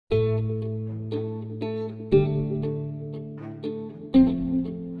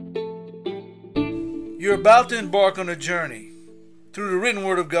You're about to embark on a journey through the written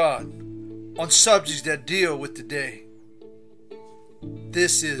Word of God on subjects that deal with today.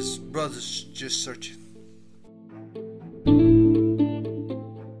 This is Brothers Just Searching.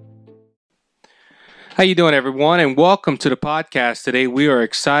 How you doing, everyone, and welcome to the podcast today. We are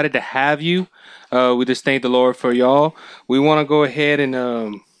excited to have you. We just thank the Lord for y'all. We want to go ahead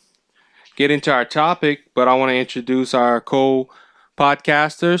and get into our topic, but I want to introduce our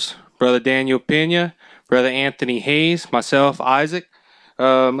co-podcasters, Brother Daniel Pena, Brother Anthony Hayes, myself, Isaac.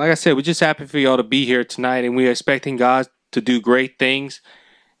 Like I said, we're just happy for y'all to be here tonight, and we're expecting God to do great things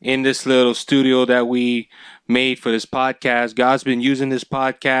in this little studio that we made for this podcast. God's been using this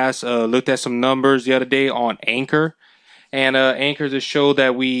podcast. Looked at some numbers the other day on Anchor, and Anchor is a show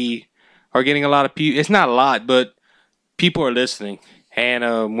that we are getting a lot of people. It's not a lot, but people are listening. And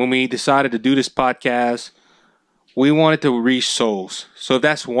when we decided to do this podcast, we wanted to reach souls. So if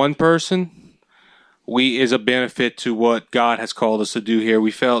that's one person, is a benefit to what God has called us to do here.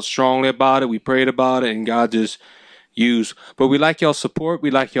 We felt strongly about it. We prayed about it, and God just used. But we like y'all support.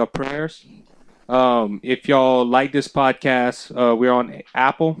 We like y'all prayers. If y'all like this podcast, we're on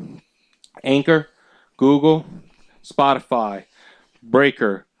Apple, Anchor, Google, Spotify,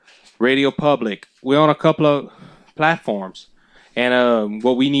 Breaker, Radio Public. We're on a couple of platforms. And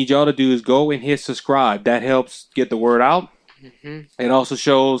what we need y'all to do is go and hit subscribe. That helps get the word out. Mm-hmm. It also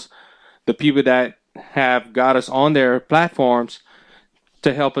shows the people that have got us on their platforms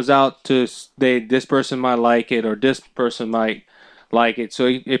to help us out. This person might like it, or this person might like it. So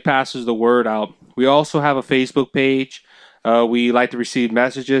it passes the word out. We also have a Facebook page. We like to receive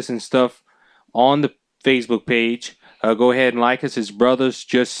messages and stuff on the Facebook page. Go ahead and like us. It's Brothers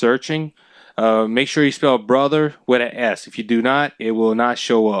Just Searching. Make sure you spell brother with an S. If you do not, it will not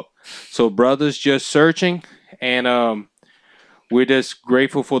show up. So Brothers Just Searching. And we're just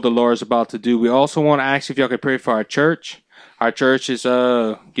grateful for the Lord's about to do. We also want to ask if y'all could pray for our church. Our church is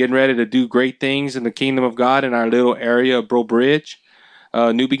getting ready to do great things in the kingdom of God in our little area of Bro Bridge.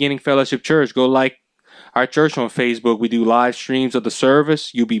 New Beginning Fellowship Church. Go like our church on Facebook. We do live streams of the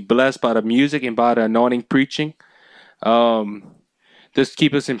service. You'll be blessed by the music and by the anointing preaching. Just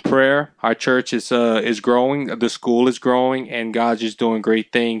keep us in prayer. Our church is growing. The school is growing, and God's just doing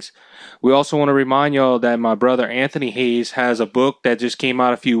great things. We also want to remind y'all that my brother Anthony Hayes has a book that just came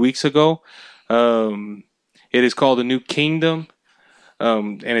out a few weeks ago. It is called The New Kingdom,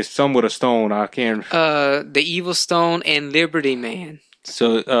 and it's some with a stone. I can't. The Evil Stone and Liberty Man.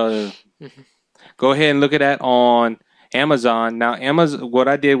 So go ahead and look at that on Amazon. Now, what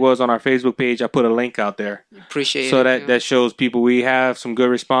I did was on our Facebook page, I put a link out there. Appreciate it. So that shows people we have some good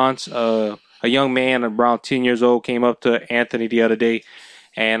response. A young man around 10 years old came up to Anthony the other day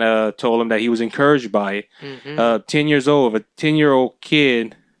and told him that he was encouraged by it. Mm-hmm. 10 years old, if a 10-year-old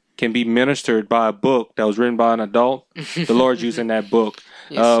kid can be ministered by a book that was written by an adult, the Lord's using that book.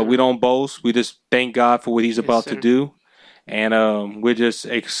 Yes, we don't boast. We just thank God for what he's about to do. And we're just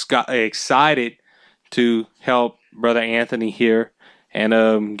excited to help Brother Anthony here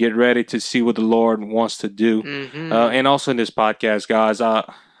and get ready to see what the Lord wants to do. Mm-hmm. And also in this podcast, guys,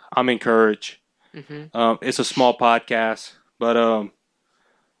 I'm encouraged. Mm-hmm. It's a small podcast, but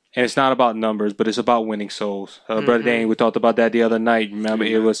and it's not about numbers, but it's about winning souls. Brother Danny, we talked about that the other night. Remember,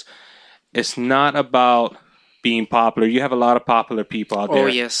 it's not about being popular. You have a lot of popular people out there. Oh,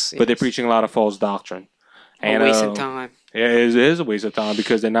 yes. But they're preaching a lot of false doctrine. And, a waste of time. Yeah, it is a waste of time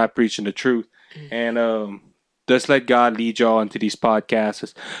because they're not preaching the truth. Mm-hmm. And just let God lead y'all into these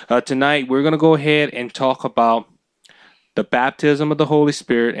podcasts. Tonight, we're going to go ahead and talk about the baptism of the Holy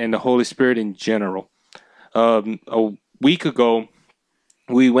Spirit and the Holy Spirit in general. A week ago,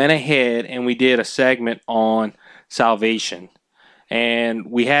 we went ahead and we did a segment on salvation. And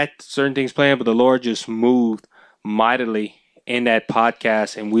we had certain things planned, but the Lord just moved mightily in that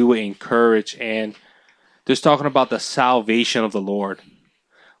podcast, and we were encouraged. And just talking about the salvation of the Lord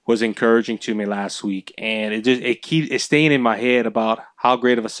was encouraging to me last week, and it's staying in my head about how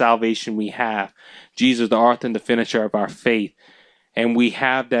great of a salvation we have. Jesus, the author and the finisher of our faith, and we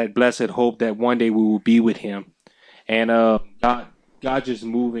have that blessed hope that one day we will be with Him. And God just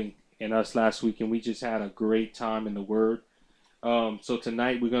moving in us last week, and we just had a great time in the Word. So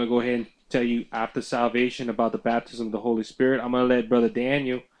tonight we're going to go ahead and tell you after salvation about the baptism of the Holy Spirit. I'm going to let Brother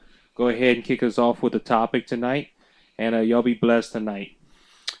Daniel go ahead and kick us off with the topic tonight, and y'all be blessed tonight.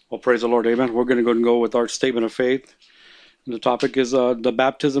 Well, praise the Lord, amen. We're going to go and go with our statement of faith. And the topic is the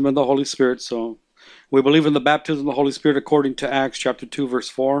baptism of the Holy Spirit. So we believe in the baptism of the Holy Spirit according to Acts chapter 2, verse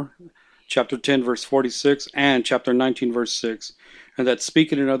 4, chapter 10, verse 46, and chapter 19, verse 6. And that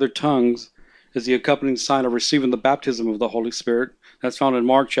speaking in other tongues is the accompanying sign of receiving the baptism of the Holy Spirit. That's found in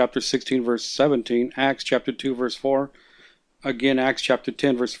Mark chapter 16, verse 17, Acts chapter 2, verse 4, again, Acts chapter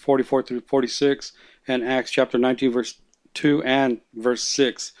 10, verse 44 through 46, and Acts chapter 19, verse 2 and verse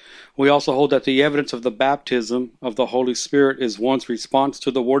 6. We also hold that the evidence of the baptism of the Holy Spirit is one's response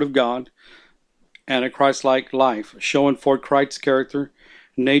to the Word of God and a Christ-like life, showing forth Christ's character,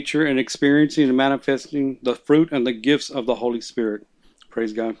 nature, and experiencing and manifesting the fruit and the gifts of the Holy Spirit.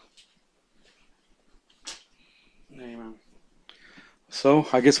 Praise God. Amen. So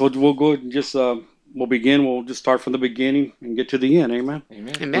I guess we'll go and just we'll begin. We'll just start from the beginning and get to the end. Amen.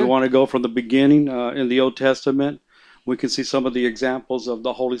 Amen. Amen. We want to go from the beginning in the Old Testament. We can see some of the examples of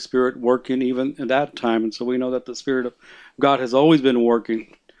the Holy Spirit working even at that time, and so we know that the Spirit of God has always been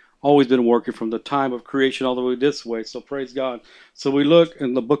working from the time of creation all the way this way. So praise God. So we look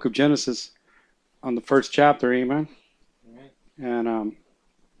in the book of Genesis on the first chapter. Amen. Amen. And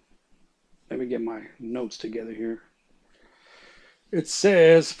let me get my notes together here. It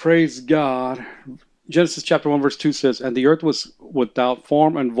says, praise God, Genesis chapter 1 verse 2 says, and the earth was without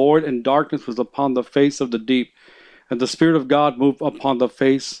form and void, and darkness was upon the face of the deep, and the Spirit of God moved upon the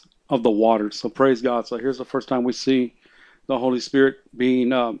face of the waters. So praise God. So here's the first time we see the Holy Spirit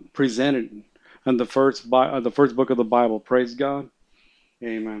being presented in the first book of the Bible. Praise God.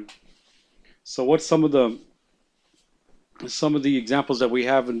 Amen. So what's some of the examples that we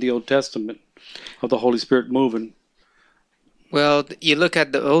have in the Old Testament of the Holy Spirit moving? Well, you look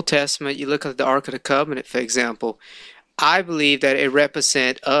at the Old Testament, you look at the Ark of the Covenant, for example. I believe that it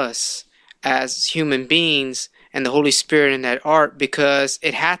represents us as human beings and the Holy Spirit in that ark, because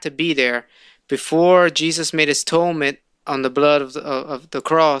it had to be there before Jesus made his atonement on the blood of the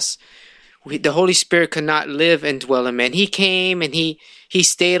cross. The Holy Spirit could not live and dwell in man. He came and he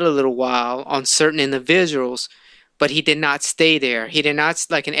stayed a little while on certain individuals, but he did not stay there. He did not,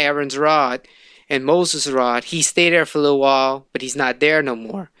 like in Aaron's rod and Moses' rod, he stayed there for a little while, but he's not there no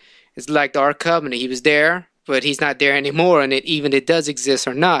more. It's like the Ark Covenant. He was there, but he's not there anymore, and it does exist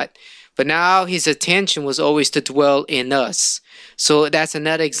or not. But now his attention was always to dwell in us. So that's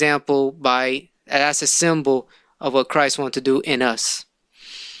another example that's a symbol of what Christ wants to do in us.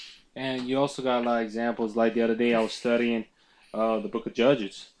 And you also got a lot of examples. Like the other day, I was studying the book of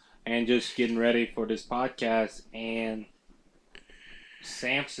Judges and just getting ready for this podcast, and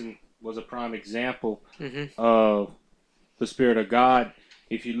Samson was a prime example of the Spirit of God.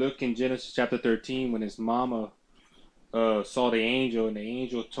 If you look in Genesis chapter 13, when his mama saw the angel, and the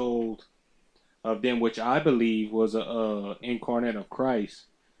angel told of them, which I believe was a incarnate of Christ,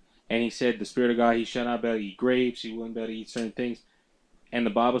 and he said the Spirit of God, he shall not be able to eat grapes, he wouldn't be able to eat certain things, and the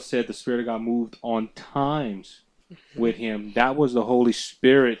Bible said the Spirit of God moved on times with him. That was the Holy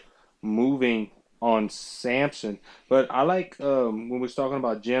Spirit moving on Samson. But I like when we was talking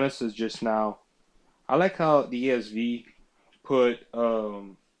about Genesis just now, I like how the ESV put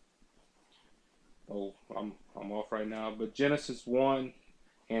I'm off right now, but Genesis 1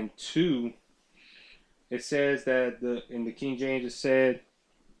 and 2, it says that in the King James it said,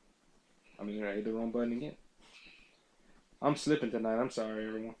 I hit the wrong button again. I'm slipping tonight. I'm sorry,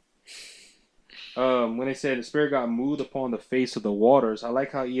 everyone. When it said the Spirit of God moved upon the face of the waters, I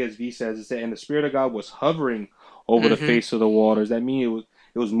like how ESV says it said, and the Spirit of God was hovering over the face of the waters. That means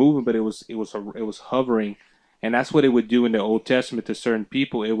it was moving, but it was hovering, and that's what it would do in the Old Testament to certain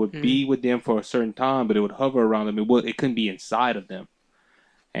people. It would be with them for a certain time, but it would hover around them. It couldn't be inside of them,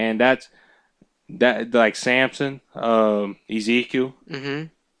 and that like Samson, Ezekiel,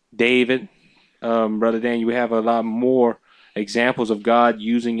 David, Brother Dan. You have a lot more examples of God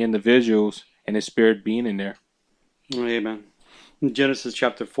using individuals and His Spirit being in there. Amen. Genesis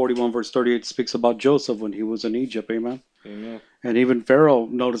chapter 41 verse 38 speaks about Joseph when he was in Egypt. Amen. Amen. And even Pharaoh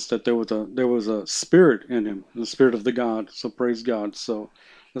noticed that there was a spirit in him, the Spirit of the God. So praise God. So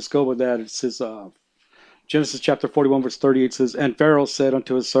let's go with that. It says Genesis chapter 41 verse 38 says, and Pharaoh said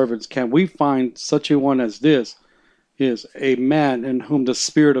unto his servants, can we find such a one as this is a man in whom the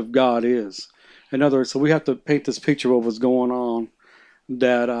Spirit of God is? In other words, so we have to paint this picture of what was going on,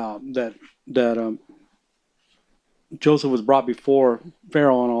 that Joseph was brought before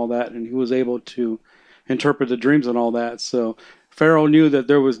Pharaoh and all that, and he was able to interpret the dreams and all that. So Pharaoh knew that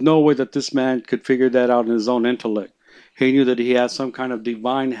there was no way that this man could figure that out in his own intellect. He knew that he had some kind of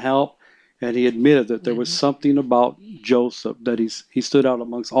divine help, and he admitted that there was something about Joseph, that he stood out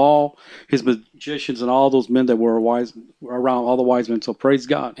amongst all his magicians and all those men that were wise around, all the wise men. So praise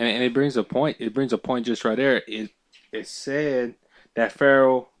God. And it brings a point. It brings a point just right there. It said that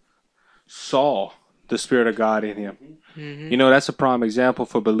Pharaoh saw the Spirit of God in him. You know, that's a prime example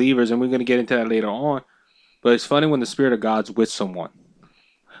for believers, and we're going to get into that later on. But it's funny when the Spirit of God's with someone.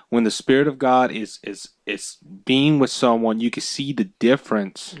 when the Spirit of God is being with someone, you can see the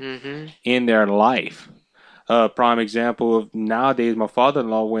difference in their life. Prime example of nowadays, my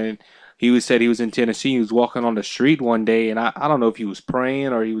father-in-law, when said he was in Tennessee, he was walking on the street one day, and I don't know if he was praying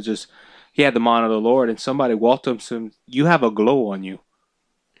or he had the mind of the Lord, and somebody walked up to him, "You have a glow on you.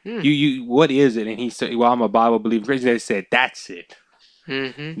 You what is it?" And he said, "Well, I'm a Bible believer." They said, "That's it.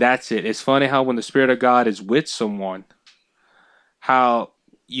 That's it." It's funny how when the Spirit of God is with someone, how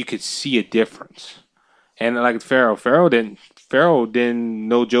you could see a difference. And like Pharaoh didn't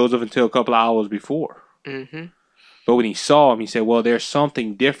know Joseph until a couple of hours before. But when he saw him, he said, "Well, there's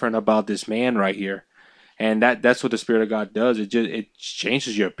something different about this man right here," and that's what the Spirit of God does. It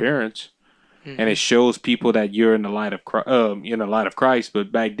changes your appearance, and it shows people that you're in the light of Christ.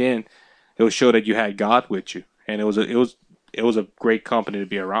 But back then, it would show that you had God with you, and it was a great company to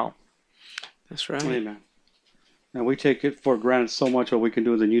be around. That's right. Amen. And we take it for granted so much what we can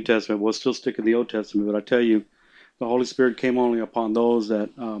do in the New Testament. We'll still stick in the Old Testament, but I tell you, the Holy Spirit came only upon those that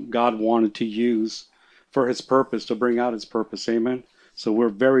God wanted to use for His purpose, to bring out His purpose. Amen. So we're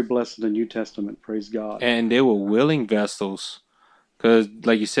very blessed in the New Testament. Praise God. And they were willing vessels, because,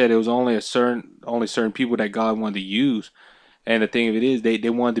 like you said, it was only certain people that God wanted to use. And the thing of it is, they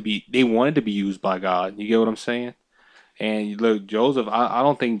wanted to be used by God. You get what I'm saying? And look, Joseph, I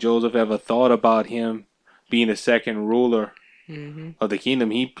don't think Joseph ever thought about him being the second ruler of the kingdom.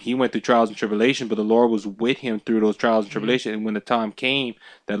 He went through trials and tribulation, but the Lord was with him through those trials and tribulation. And when the time came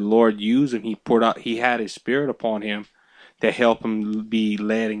that the Lord used him, he had His Spirit upon him to help him be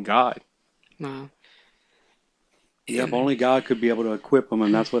led in God. Wow. Yep, only God could be able to equip him,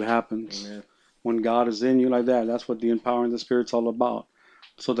 and that's what happens. Amen. When God is in you like that, that's what the empowering of the Spirit's all about.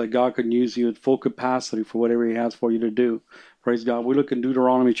 So that God can use you at full capacity for whatever He has for you to do. Praise God. We look in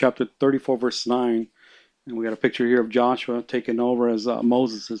Deuteronomy chapter 34, verse 9. And we got a picture here of Joshua taking over as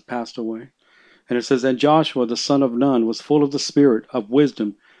Moses has passed away. And it says, "And Joshua, the son of Nun, was full of the spirit of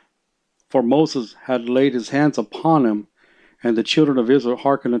wisdom, for Moses had laid his hands upon him, and the children of Israel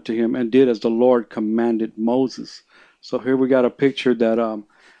hearkened unto him, and did as the Lord commanded Moses." So here we got a picture that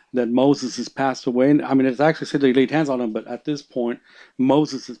that Moses has passed away. And, I mean, it's actually said they laid hands on him, but at this point,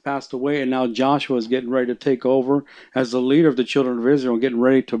 Moses has passed away, and now Joshua is getting ready to take over as the leader of the children of Israel, getting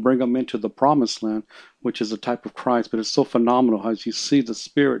ready to bring them into the promised land, which is a type of Christ. But it's so phenomenal as you see the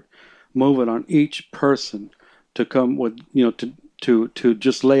Spirit moving on each person to come with, to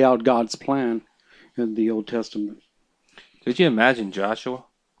just lay out God's plan in the Old Testament. Could you imagine Joshua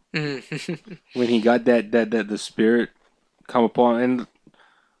when he got that the Spirit come upon? And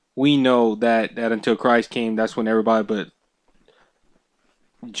we know that until Christ came, that's when everybody. But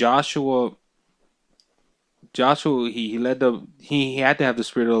Joshua, he had to have the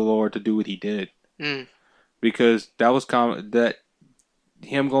Spirit of the Lord to do what he did, because that was that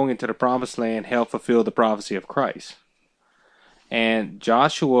him going into the promised land helped fulfill the prophecy of Christ. And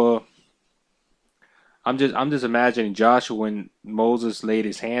Joshua, I'm just imagining Joshua when Moses laid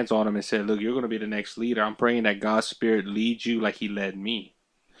his hands on him and said, "Look, you're going to be the next leader. I'm praying that God's Spirit leads you like He led me."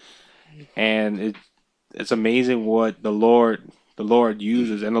 And it's amazing what the Lord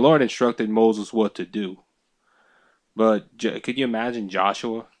uses, and the Lord instructed Moses what to do. But could you imagine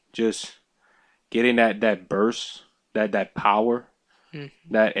Joshua just getting that burst, that power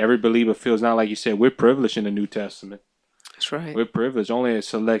that every believer feels? Not like you said, we're privileged in the New Testament. That's right. We're privileged. Only a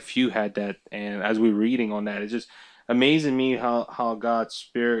select few had that. And as we're reading on that, it's just amazing me how God's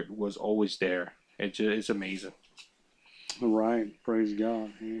Spirit was always there. It's amazing. All right. Praise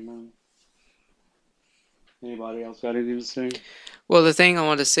God. Amen. Anybody else got anything to say? Well, the thing I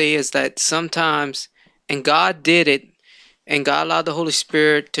want to say is that sometimes, and God did it, and God allowed the Holy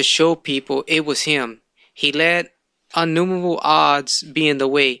Spirit to show people it was Him. He let innumerable odds be in the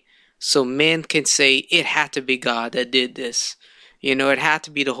way, so men can say it had to be God that did this. It had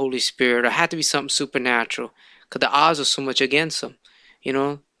to be the Holy Spirit, or it had to be something supernatural, because the odds are so much against them.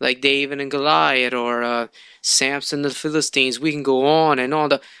 Like David and Goliath, or Samson and the Philistines. We can go on and on.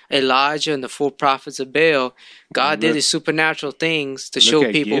 The Elijah and the 4 prophets of Baal. God did His supernatural things to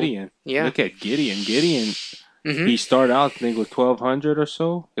show people. Gideon. Yeah. Look at Gideon. Gideon, he started out, I think, with 1,200 or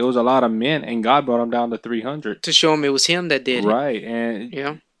so. It was a lot of men, and God brought him down to 300. To show him it was Him that did it. Right. And,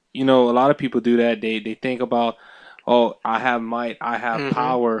 Yeah. a lot of people do that. They think about, oh, I have might, I have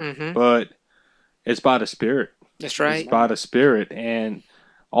power, but it's by the Spirit. That's right. It's by the Spirit. And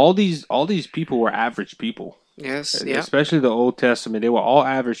all these people were average people. Yes, yeah. Especially the Old Testament. They were all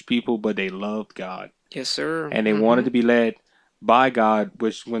average people, but they loved God. Yes, sir. And they wanted to be led by God,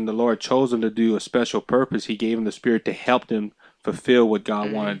 which when the Lord chose them to do a special purpose, He gave them the Spirit to help them fulfill what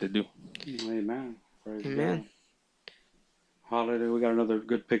God wanted to do. Amen. Praise Amen. God. Hallelujah. We got another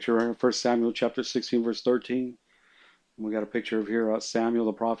good picture right here. 1 Samuel chapter 16, verse 13. We got a picture of here Samuel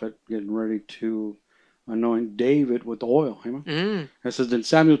the prophet getting ready to anoint David with oil. Amen. It says, Then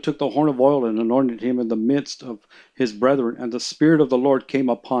Samuel took the horn of oil and anointed him in the midst of his brethren, and the Spirit of the Lord came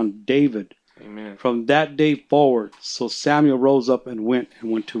upon David. Amen. From that day forward, so Samuel rose up and went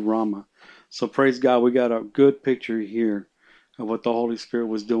to Ramah. So praise God, we got a good picture here of what the Holy Spirit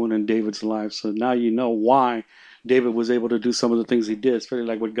was doing in David's life. So now you know why David was able to do some of the things he did, especially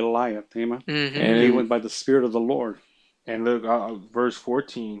like with Goliath. Amen. And He went by the Spirit of the Lord. And look, verse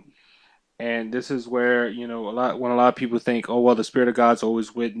 14. And this is where, you know, when a lot of people think, oh, well, the Spirit of God's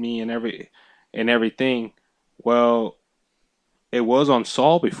always with me and everything. Well, it was on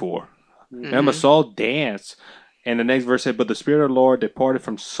Saul before. Remember, Saul danced. And the next verse said, But the Spirit of the Lord departed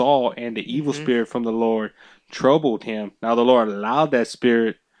from Saul, and the evil spirit from the Lord troubled him. Now the Lord allowed that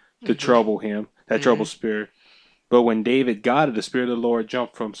spirit to trouble him, that troubled spirit. But when David got it, the Spirit of the Lord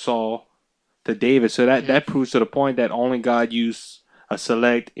jumped from Saul to David. So that proves to the point that only God used a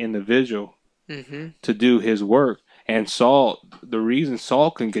select individual to do his work. And Saul, the reason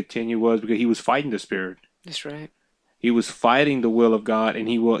Saul couldn't continue was because he was fighting the Spirit. That's right. He was fighting the will of God, and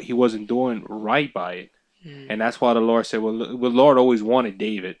he wasn't doing right by it. And that's why the Lord said, well, the Lord always wanted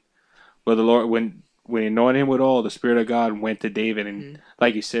David. But the Lord, when he anointed him with oil, the Spirit of God went to David. And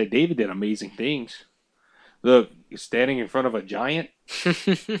like you said, David did amazing things. Look, standing in front of a giant.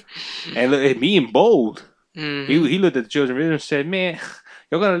 And look, being bold. He looked at the children of Israel and said, man,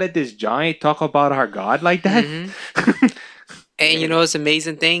 you're going to let this giant talk about our God like that? And you know, it's an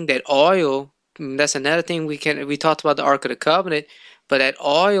amazing thing that oil, that's another thing we talked about the Ark of the Covenant, but that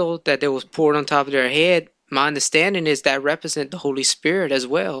oil that was poured on top of their head, my understanding is that represent the Holy Spirit as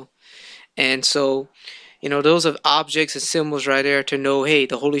well. And so, you know, those are objects and symbols right there to know, hey,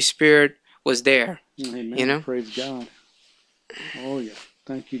 the Holy Spirit was there. Amen. You know? Praise God. Oh, yeah.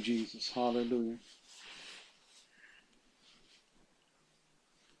 Thank you, Jesus. Hallelujah.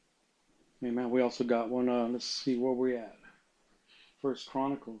 Amen. We also got one, let's see where we're at. First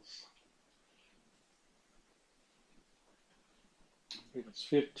Chronicles. I think it's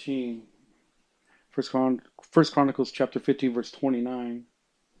 15. First Chronicles chapter 15, verse 29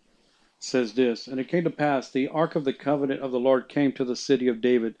 says this, And it came to pass, the ark of the covenant of the Lord came to the city of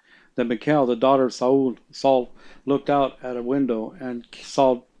David, that Michal, the daughter of Saul, looked out at a window and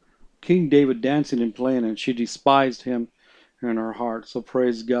saw King David dancing and playing, and she despised him in her heart. So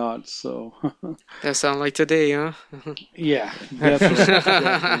praise God. So That sounds like today, huh? yeah,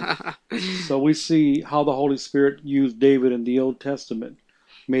 definitely. So we see how the Holy Spirit used David in the Old Testament.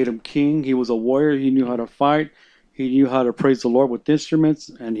 Made him king. He was a warrior. He knew how to fight. He knew how to praise the Lord with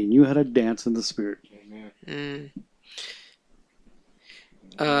instruments, and he knew how to dance in the Spirit. And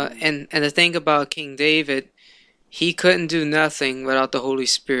the thing about King David, he couldn't do nothing without the Holy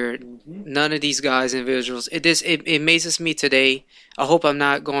Spirit. None of these guys, individuals. It amazes me today. I hope I'm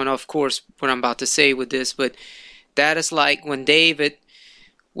not going off course what I'm about to say with this, but that is like when David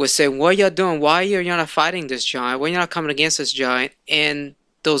was saying, what y'all doing? Why are you not fighting this giant? Why are you not coming against this giant? And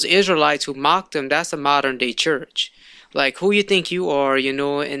those Israelites who mocked him, that's the modern day church. Like, who you think you are, you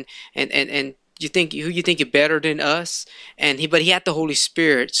know, and you think you're better than us, but he had the Holy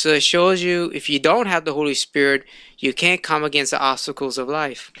Spirit. So it shows you, if you don't have the Holy Spirit, you can't come against the obstacles of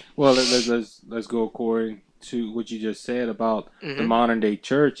life. Well, let's go according to what you just said about the modern day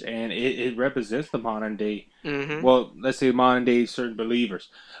church, and it represents the modern day. Well, let's say modern day certain believers.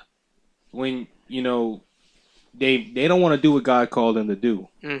 When you know they don't want to do what God called them to do.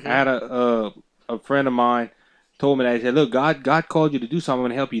 I had a friend of mine told me that. He said, "Look, God called you to do something. I'm going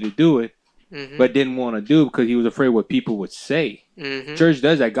to help you to do it." But didn't want to do it because he was afraid what people would say. Church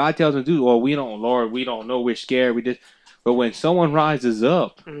does that. God tells them to do. Well, we don't, Lord. We don't know. We're scared. We just. But when someone rises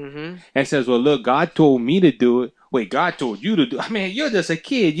up and says, "Well, look, God told me to do it." Wait, God told you to do it. I mean, you're just a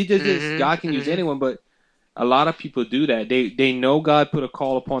kid. You just God can use anyone. But a lot of people do that. They know God put a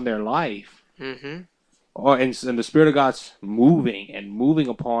call upon their life, and the Spirit of God's moving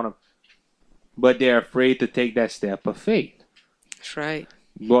upon them, but they're afraid to take that step of faith. That's right.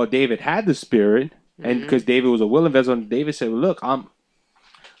 Well, David had the Spirit, and because David was a willing vessel, and David said, well, "Look,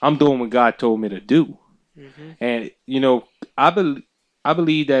 I'm doing what God told me to do." And you know, I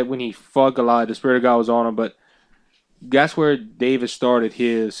believe that when he fought Goliath, the Spirit of God was on him. But that's where David started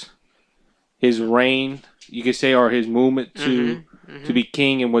his reign, you could say, or his movement to be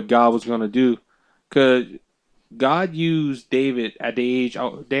king and what God was going to do. Because God used David at the age,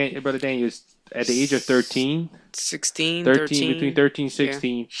 Brother Daniel, at the age of 13. 13, between 13 and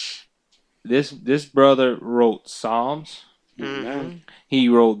 16. Yeah. This brother wrote Psalms. He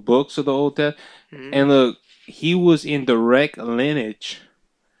wrote books of the Old Testament. And look, he was in direct lineage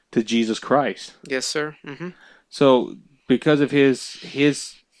to Jesus Christ. Yes, sir. Mm-hmm. So because of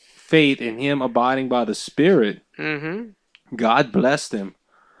his faith and him abiding by the Spirit, Mm-hmm. God blessed him,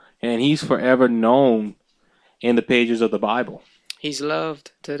 and he's forever known in the pages of the Bible. He's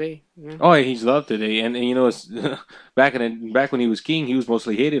loved today. Yeah. Oh, yeah, he's loved today, and you know, it's, back when he was king, he was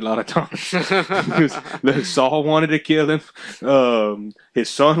mostly hated a lot of times. Saul wanted to kill him. His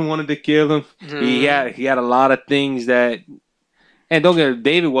son wanted to kill him. He had a lot of things that, and don't get,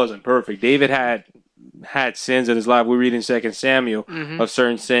 David wasn't perfect. David had sins in his life. We read in 2 Samuel of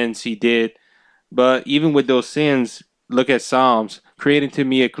certain sins he did, but even with those sins, look at Psalms. Create into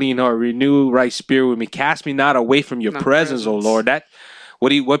me a clean heart, renew right spirit with me. Cast me not away from your presence, O Lord. That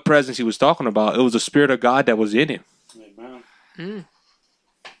what presence he was talking about? It was the Spirit of God that was in him. Amen. Mm.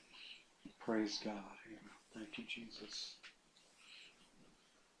 Praise God. Thank you, Jesus.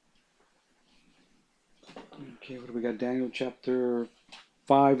 Okay, what do we got? Daniel chapter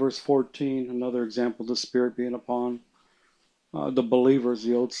 5, verse 14. Another example of the Spirit being upon the believers,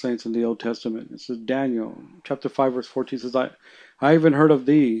 the old saints in the Old Testament. It says, Daniel chapter 5, verse 14 says, I even heard of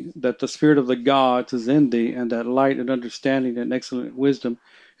thee, that the Spirit of the gods is in thee, and that light and understanding and excellent wisdom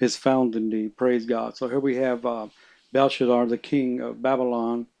is found in thee. Praise God. So here we have Belshazzar, the king of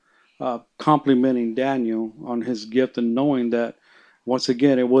Babylon, complimenting Daniel on his gift, and knowing that, once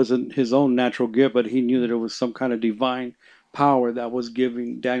again, it wasn't his own natural gift, but he knew that it was some kind of divine power that was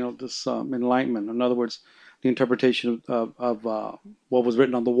giving Daniel this enlightenment. In other words, the interpretation of what was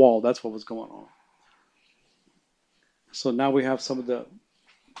written on the wall. That's what was going on. So now we have some of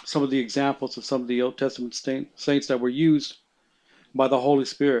the examples of some of the Old Testament saints that were used by the Holy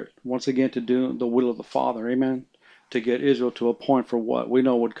Spirit, once again, to do the will of the Father. Amen. To get Israel to a point for what we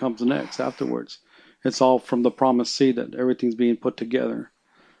know what comes next afterwards. It's all from the promised seed that everything's being put together.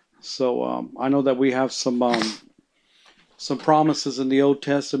 So I know that we have some promises in the Old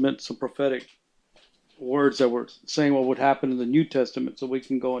Testament, some prophetic words that were saying what would happen in the New Testament, so we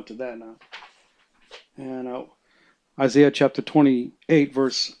can go into that now. And Isaiah chapter 28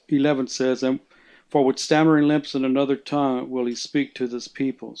 verse 11 says, and for with stammering lips and another tongue will he speak to this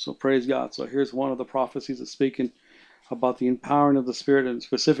people. So praise God. So here's one of the prophecies that's speaking about the empowering of the Spirit, and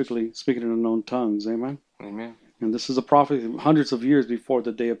specifically speaking in unknown tongues. Amen. Amen. And this is a prophecy hundreds of years before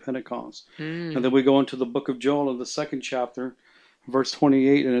the day of Pentecost. And then we go into the book of Joel in the 2nd chapter, verse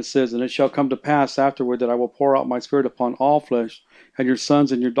 28, and it says, and it shall come to pass afterward that I will pour out my Spirit upon all flesh, and your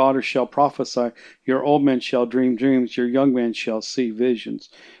sons and your daughters shall prophesy, your old men shall dream dreams, your young men shall see visions.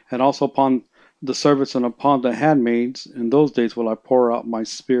 And also upon the servants and upon the handmaids, in those days will I pour out my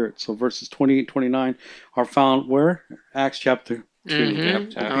Spirit. So verses 28 and 29 are found where? Acts chapter 2.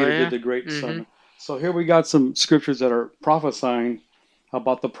 Peter did the great sermon. So here we got some scriptures that are prophesying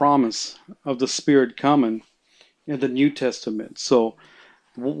about the promise of the Spirit coming in the New Testament. So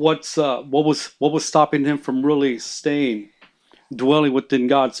what was stopping him from really dwelling within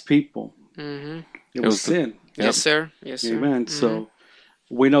God's people? It was sin. Yes, sir. Yes, sir. Amen. So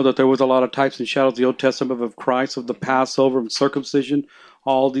we know that there was a lot of types and shadows of the Old Testament of Christ, of the Passover and circumcision.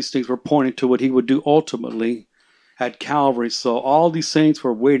 All these things were pointing to what he would do ultimately at Calvary. So all these saints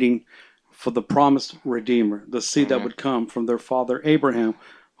were waiting for the promised Redeemer, the seed that would come from their father Abraham,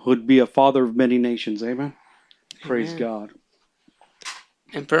 who would be a father of many nations. Amen. Praise God.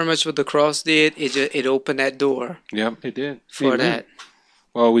 And pretty much what the cross did, it opened that door. Yep, it did. For that.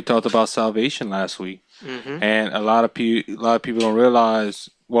 Well, we talked about salvation last week, and a lot of people don't realize.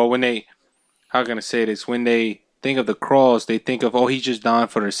 Well, when they, how can I say this? When they think of the cross, they think of, oh, he's just dying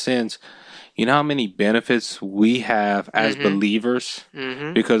for their sins. You know how many benefits we have as believers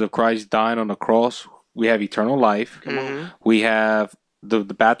because of Christ dying on the cross? We have eternal life. We have the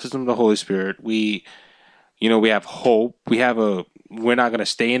baptism of the Holy Spirit. We have hope. We're not going to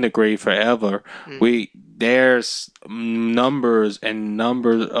stay in the grave forever. There's numbers and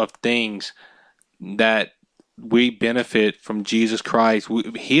numbers of things that we benefit from Jesus Christ.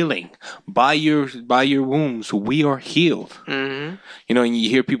 Healing by your wounds, we are healed. And you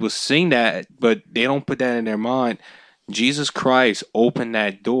hear people sing that, but they don't put that in their mind. Jesus Christ opened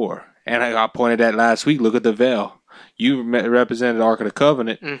that door, and I pointed that last week. Look at the veil. You represented the Ark of the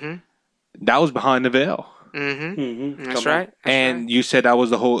Covenant. That was behind the veil. That's right. And you said that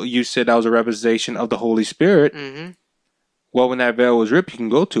was you said that was a representation of the Holy Spirit. Well, when that veil was ripped, you can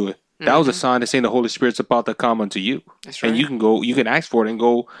go to it. That was a sign that saying the Holy Spirit's about to come unto you. That's right. And you can ask for it and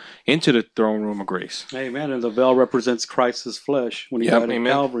go into the throne room of grace. Amen. And the veil represents Christ's flesh when he died on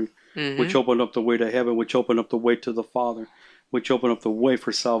Calvary, which opened up the way to heaven, which opened up the way to the Father, which opened up the way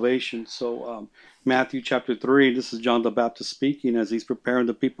for salvation. So Matthew chapter 3, this is John the Baptist speaking as he's preparing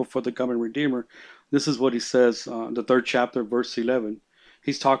the people for the coming Redeemer. This is what he says, the 3rd chapter, verse 11.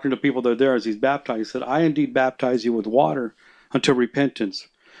 He's talking to people that are there as he's baptized. He said, I indeed baptize you with water unto repentance.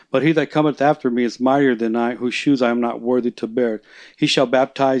 But he that cometh after me is mightier than I, whose shoes I am not worthy to bear. He shall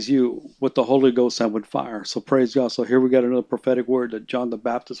baptize you with the Holy Ghost and with fire. So praise God. So here we got another prophetic word that John the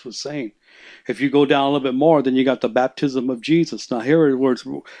Baptist was saying. If you go down a little bit more, then you got the baptism of Jesus. Now here where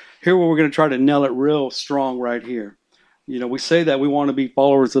we're going to try to nail it real strong right here. You know, we say that we want to be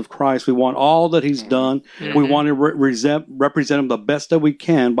followers of Christ. We want all that he's done. Mhm. We want to represent him the best that we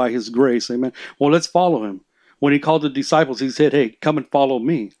can by his grace. Amen. Well, let's follow him. When he called the disciples, he said, hey, come and follow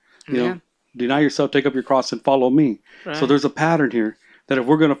me. You Yeah. know, deny yourself, take up your cross, and follow me. Right. So there's a pattern here that if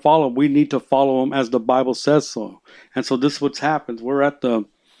we're going to follow him, we need to follow him as the Bible says so. And so this is what's happened.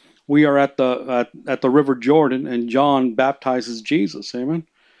 We are at the River Jordan, and John baptizes Jesus. Amen.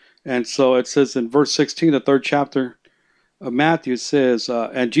 And so it says in verse 16, the 3rd chapter of Matthew says,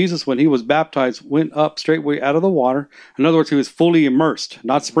 and Jesus, when he was baptized, went up straightway out of the water. In other words, he was fully immersed,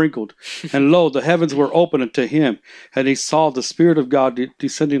 not sprinkled. And lo, the heavens were opened unto him, and he saw the Spirit of God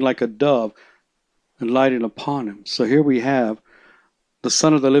descending like a dove and lighting upon him. So here we have the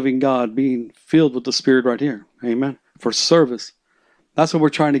Son of the living God being filled with the Spirit right here. Amen. For service. That's what we're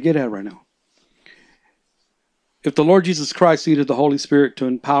trying to get at right now. If the Lord Jesus Christ needed the Holy Spirit to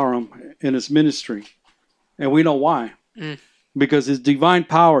empower him in his ministry, and we know why. Because his divine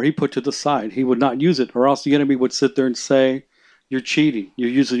power he put to the side. He would not use it, or else the enemy would sit there and say, you're cheating. You're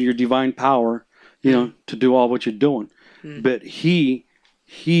using your divine power, you know, to do all what you're doing. But he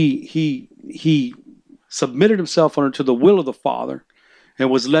submitted himself unto the will of the Father and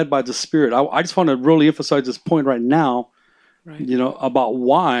was led by the Spirit. I just want to really emphasize this point right now, you know, about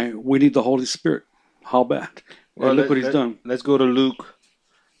why we need the Holy Spirit. How bad? Well, look what he's done. Let's go to Luke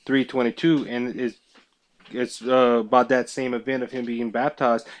 3:22, and it's about that same event of him being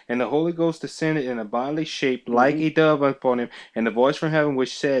baptized. And the Holy Ghost descended in a bodily shape like a dove upon him, and the voice from heaven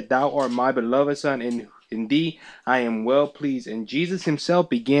which said, Thou art my beloved Son, and in thee I am well pleased. And Jesus himself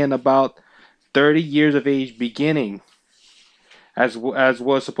began about 30 years of age, beginning as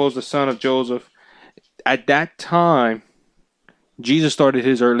was supposed the son of Joseph. At that time, Jesus started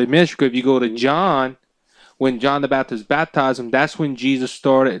his early ministry. If you go to John, when John the Baptist baptized him, that's when Jesus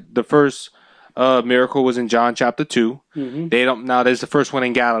started. The first miracle was in John chapter 2. They don't now. There's the first one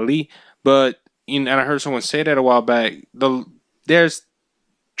in Galilee, but and I heard someone say that a while back. There's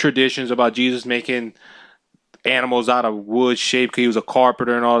traditions about Jesus making animals out of wood shape because he was a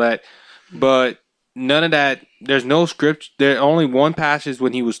carpenter and all that, but none of that. There's no script. There only one passage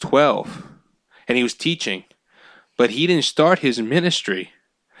when he was 12 and he was teaching, but he didn't start his ministry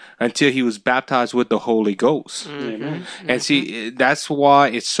until he was baptized with the Holy Ghost. And see, that's why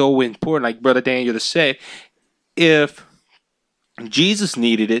it's so important. Like Brother Daniel said, if Jesus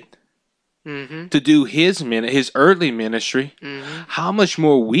needed it to do his earthly ministry, how much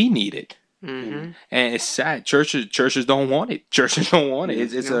more we need it? And it's sad. Churches don't want it. Churches don't want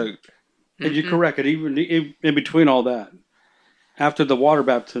it. And you're correct. And even in between all that, after the water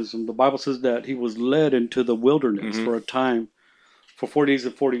baptism, the Bible says that he was led into the wilderness for a time, for 40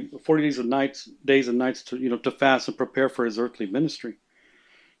 days and nights to fast and prepare for his earthly ministry.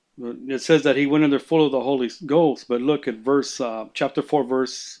 It says that he went in there full of the Holy Ghost. But look at chapter 4,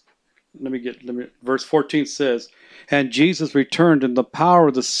 verse 14 says, And Jesus returned in the power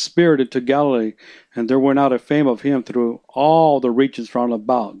of the Spirit into Galilee, and there went out a fame of him through all the regions round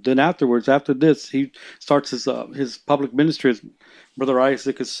about. Then afterwards, after this, he starts his public ministry, as Brother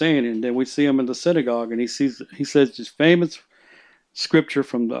Isaac is saying, and then we see him in the synagogue, and he says this famous scripture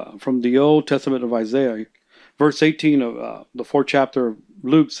from the Old Testament of Isaiah. Verse 18 of the 4th chapter of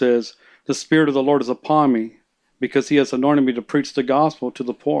Luke says, The Spirit of the Lord is upon me, because he has anointed me to preach the gospel to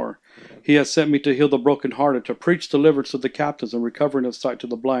the poor. He has sent me to heal the brokenhearted, to preach deliverance to the captives and recovering of sight to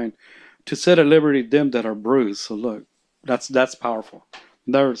the blind, to set at liberty them that are bruised. So look, that's powerful.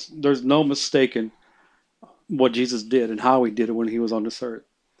 There's no mistaking what Jesus did and how he did it when he was on this earth.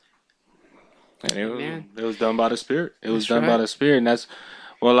 And it was done by the Spirit. It was done by the Spirit, and that's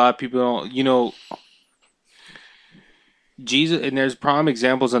what a lot of people don't. Jesus, and there's prime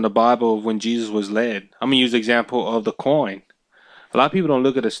examples in the Bible of when Jesus was led. I'm gonna use the example of the coin. A lot of people don't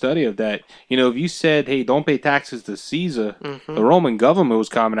look at the study of that. If you said, "Hey, don't pay taxes to Caesar," the Roman government was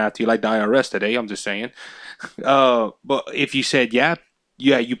coming after you, like the IRS today. I'm just saying. But if you said, "Yeah,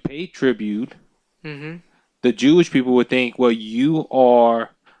 you pay tribute," the Jewish people would think, "Well, you are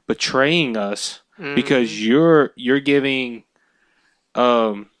betraying us because you're giving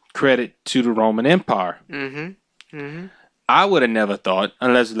credit to the Roman Empire." I would have never thought,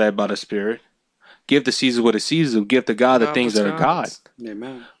 unless led by the Spirit, give to Caesar what is Caesar, give to God the God things what's that are God. God's.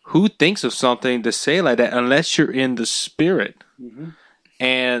 Amen. Who thinks of something to say like that unless you're in the Spirit? Mm-hmm.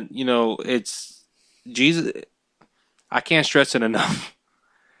 And, you know, it's Jesus. I can't stress it enough.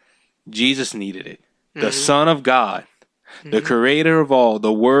 Jesus needed it. The Son of God, the creator of all,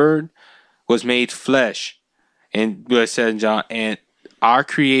 the Word was made flesh. And what it said in John, and our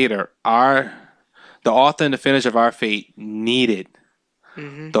creator, the author and the finisher of our faith needed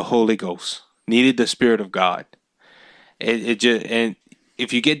the Holy Ghost, needed the Spirit of God. It just, and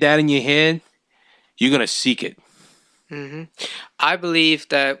if you get that in your head, you're gonna seek it. I believe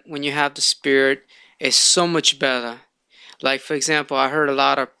that when you have the Spirit, it's so much better. Like, for example, I heard a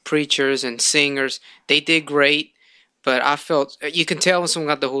lot of preachers and singers. They did great, but I felt you can tell when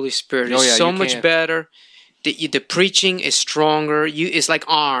someone got the Holy Spirit. It's so much better. The preaching is stronger. It's like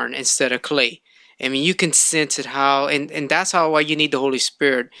iron instead of clay. I mean, you can sense it how, and that's why you need the Holy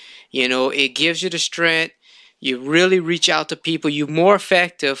Spirit. You know, it gives you the strength. You really reach out to people. You're more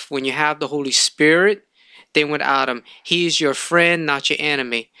effective when you have the Holy Spirit than without him. He is your friend, not your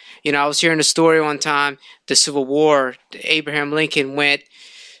enemy. You know, I was hearing a story one time, the Civil War. Abraham Lincoln went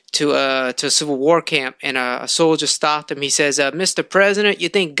to a Civil War camp, and a soldier stopped him. He says, Mr. President, you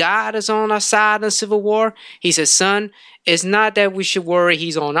think God is on our side in the Civil War? He says, son, it's not that we should worry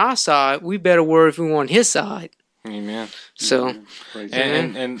he's on our side. We better worry if we want his side. Amen. So,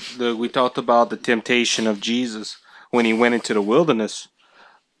 and we talked about the temptation of Jesus when he went into the wilderness.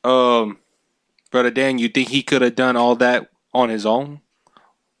 Brother Dan, you think he could have done all that on his own?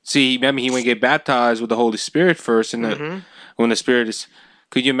 See, remember he went to get baptized with the Holy Spirit first, and when the Spirit is.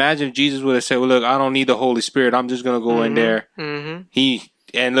 Could you imagine if Jesus would have said, "Well, look, I don't need the Holy Spirit. I'm just gonna go in there."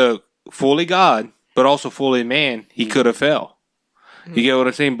 Look, fully God, but also fully man. He could have fell. You get what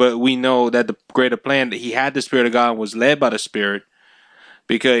I'm saying? But we know that the greater plan that he had the Spirit of God and was led by the Spirit,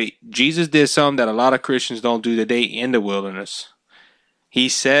 because Jesus did something that a lot of Christians don't do today in the wilderness. He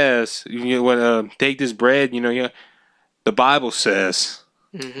says, take this bread. The Bible says,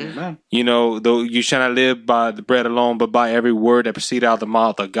 though you shall not live by the bread alone, but by every word that proceeded out of the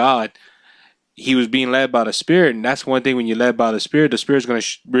mouth of God. He was being led by the Spirit, and that's one thing. When you're led by the Spirit's going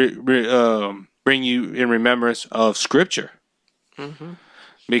to bring you in remembrance of Scripture.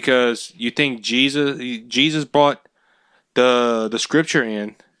 Because you think Jesus brought the Scripture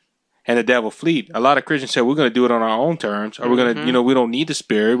in, and the devil fleed. A lot of Christians say we're going to do it on our own terms, or we're going to, we don't need the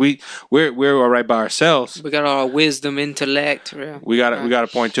Spirit. We're all right by ourselves. We got our wisdom, intellect. We got to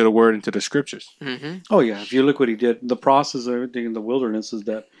point to the Word and to the Scriptures. Oh yeah, if you look what he did, the process of everything in the wilderness is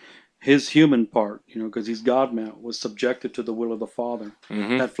that his human part, because he's God man, was subjected to the will of the Father.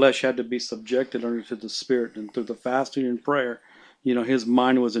 That flesh had to be subjected unto the Spirit, and through the fasting and prayer, his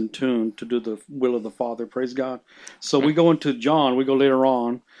mind was in tune to do the will of the Father. Praise God. So we go into John. We go later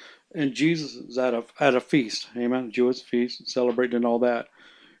on. And Jesus is at a feast, amen, Jewish feast, celebrating and all that.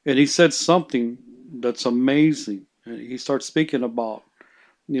 And he said something that's amazing. And he starts speaking about,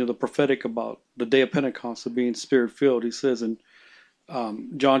 the prophetic about the day of Pentecost of being Spirit-filled. He says in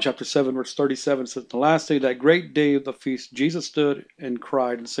John chapter 7, verse 37, says, the last day, that great day of the feast, Jesus stood and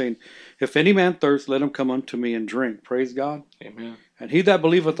cried and saying, if any man thirst, let him come unto me and drink. Praise God. Amen. And he that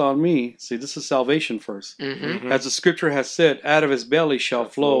believeth on me, see, this is salvation first. As the scripture has said, out of his belly shall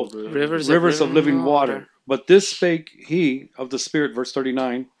flow rivers of living water. But this spake he of the Spirit, verse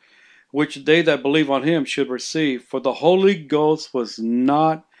 39, which they that believe on him should receive. For the Holy Ghost was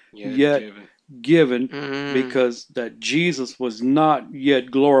not yet given because that Jesus was not yet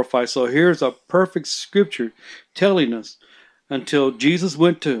glorified. So here's a perfect scripture telling us until Jesus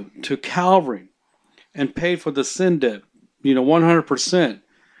went to Calvary and paid for the sin debt, 100%.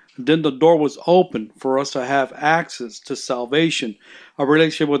 Then the door was open for us to have access to salvation, a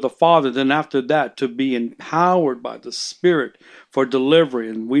relationship with the Father. Then after that, to be empowered by the Spirit for delivery.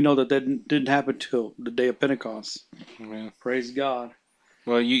 And we know that didn't happen till the day of Pentecost. Amen. Praise God.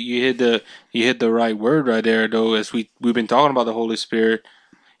 Well, you hit the right word right there, though. As we've been talking about the Holy Spirit,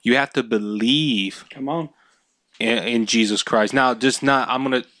 you have to believe. Come on. In Jesus Christ. Now, I'm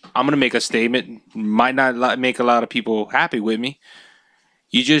gonna make a statement. Might not make a lot of people happy with me.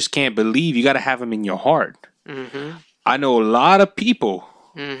 You just can't believe. You got to have Him in your heart. I know a lot of people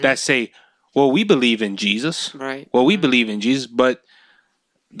that say, "Well, we believe in Jesus. Right. Well, we believe in Jesus," but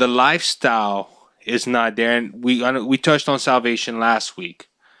the lifestyle is not there. And we touched on salvation last week,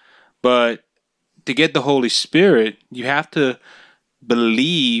 but to get the Holy Spirit, you have to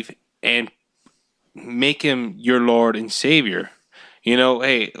believe and make Him your Lord and Savior.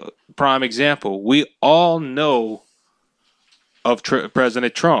 Hey, prime example. We all know of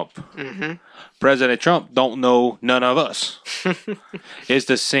President Trump. Mm-hmm. President Trump don't know none of us. It's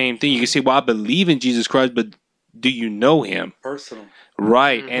the same thing. You can say, well, I believe in Jesus Christ, but do you know him? Personal.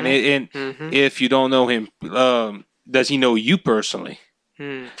 Right. Mm-hmm. And if you don't know him, does he know you personally?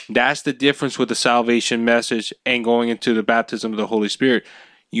 Mm. That's the difference with the salvation message and going into the baptism of the Holy Spirit.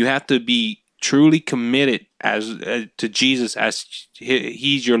 You have to be truly committed as to Jesus as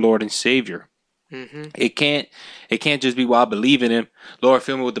he's your Lord and Savior. Mm-hmm. It can't just be, well, I believe in him. Lord,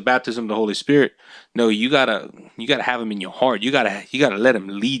 fill me with the baptism of the Holy Spirit. No, you gotta have him in your heart. You gotta let him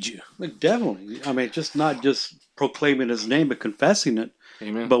lead you. Definitely. I mean, not just proclaiming his name, but confessing it.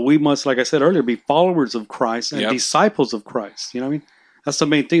 Amen. But we must, like I said earlier, be followers of Christ and Yep. disciples of Christ. You know what I mean? That's the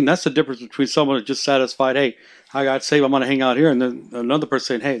main thing. That's the difference between someone who's just satisfied, hey, I got saved, I'm going to hang out here. And then another person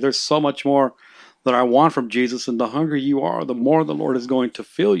saying, hey, there's so much more that I want from Jesus. And the hungrier you are, the more the Lord is going to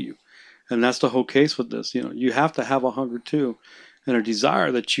fill you. And that's the whole case with this. You know, you have to have a hunger too and a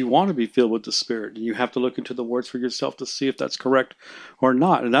desire that you want to be filled with the Spirit. And you have to look into the words for yourself to see if that's correct or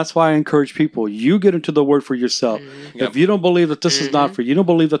not. And that's why I encourage people, you get into the word for yourself. Mm-hmm. Yep. If you don't believe that this is not for you, you don't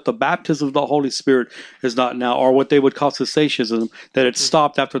believe that the baptism of the Holy Spirit is not now, or what they would call cessationism, that it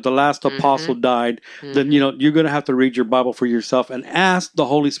stopped after the last apostle died, then, you know, you're going to have to read your Bible for yourself and ask the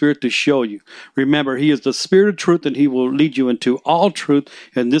Holy Spirit to show you. Remember, he is the Spirit of truth, and he will lead you into all truth.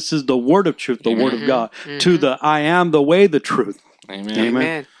 And this is the word of truth, the word of God, to the I am the way, the truth. Amen.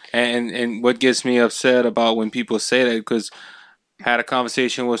 Amen. And what gets me upset about when people say that, because I had a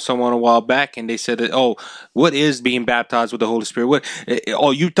conversation with someone a while back, and they said that, oh, what is being baptized with the Holy Spirit?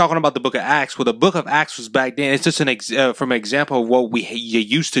 Oh, you talking about the book of Acts? Well, the book of Acts was back then. It's just from an example of what you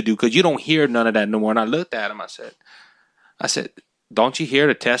used to do, because you don't hear none of that no more. And I looked at him. I said, don't you hear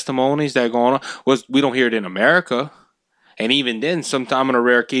the testimonies that are going on? We don't hear it in America. And even then, sometime on a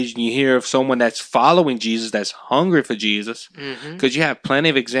rare occasion, you hear of someone that's following Jesus, that's hungry for Jesus. Because you have plenty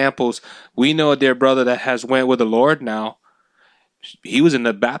of examples. We know a dear brother that has went with the Lord now. He was in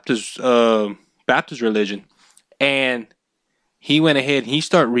the Baptist religion. And he went ahead and he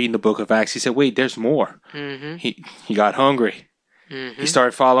started reading the book of Acts. He said, wait, there's more. He got hungry. He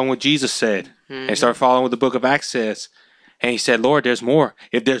started following what Jesus said. And started following what the book of Acts says. And he said, Lord, there's more.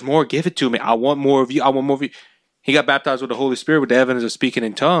 If there's more, give it to me. I want more of you. I want more of you. He got baptized with the Holy Spirit with the evidence of speaking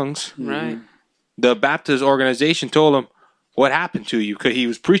in tongues. Right. The Baptist organization told him, what happened to you? Because he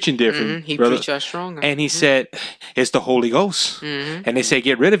was preaching different. He brother. preached out stronger. And he said, it's the Holy Ghost. And they said,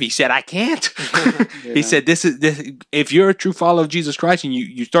 get rid of it. He said, I can't. He said, this. If you're a true follower of Jesus Christ and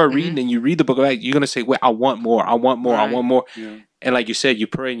you start reading and you read the book of Acts, you're going to say, well, I want more. I want more. Right. I want more. Yeah. And like you said, you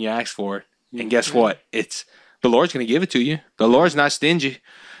pray and you ask for it. And guess what? The Lord's going to give it to you. The Lord's not stingy.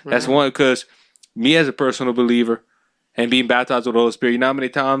 That's one, because me as a personal believer, and being baptized with the Holy Spirit, you know how many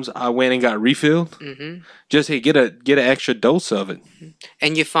times I went and got refilled? Just, hey, get an extra dose of it.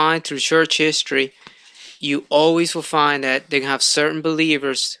 And you find through church history, you always will find that they have certain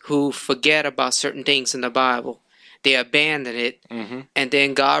believers who forget about certain things in the Bible. They abandon it. And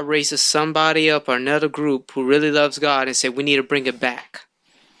then God raises somebody up or another group who really loves God and say, we need to bring it back.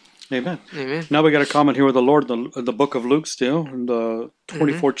 Amen. Amen. Now we got a comment here with the Lord, the book of Luke still, in the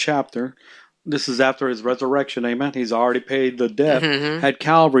 24th chapter. This is after his resurrection, amen. He's already paid the debt at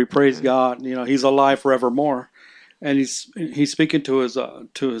Calvary, praise God. You know, he's alive forevermore. And he's speaking to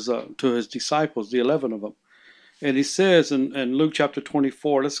his disciples, the 11 of them. And he says in Luke chapter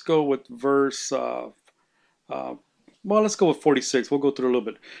 24, let's go with verse let's go with 46. We'll go through a little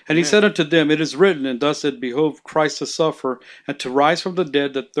bit. And he said unto them, it is written, and thus it behoved Christ to suffer and to rise from the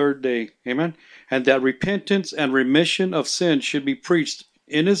dead the third day. Amen. And that repentance and remission of sins should be preached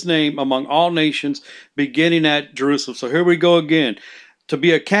in his name among all nations, beginning at Jerusalem. So here we go again. To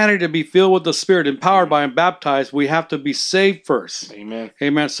be a candidate, to be filled with the Spirit, empowered by and baptized, we have to be saved first. Amen.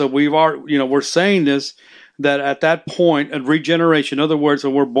 Amen. So we're saying this, that at that point of regeneration, in other words,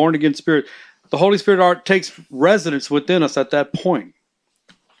 when we're born again spirit, the Holy Spirit takes residence within us at that point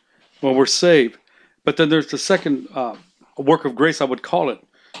when we're saved. But then there's the second work of grace, I would call it,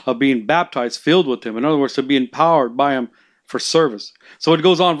 of being baptized, filled with him. In other words, to be empowered by him for service. So it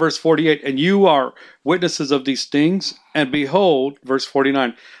goes on, verse 48, and you are witnesses of these things, and behold, verse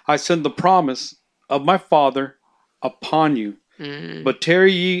 49, I send the promise of my Father upon you. But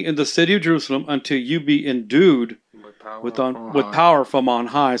tarry ye in the city of Jerusalem until you be endued with power from on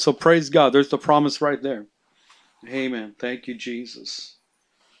high. So praise God. There's the promise right there. Amen. Thank you, Jesus.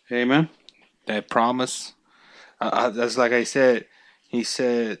 Amen. That promise, that's like I said. He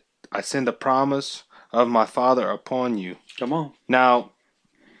said, I send the promise of my Father upon you. Come on. Now,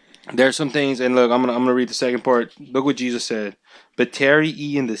 there's some things, and look, I'm gonna read the second part. Look what Jesus said. But tarry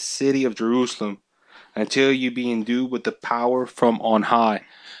ye in the city of Jerusalem until you be endued with the power from on high.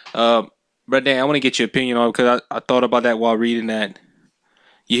 Brother Dan, I want to get your opinion on it because I thought about that while reading that.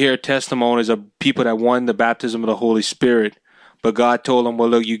 You hear testimonies of people that won the baptism of the Holy Spirit, but God told them, well,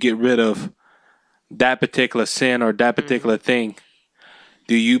 look, you get rid of that particular sin or that particular thing.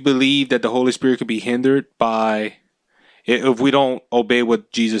 Do you believe that the Holy Spirit could be hindered by if we don't obey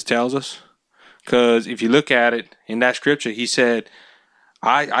what Jesus tells us? Because if you look at it in that scripture, he said,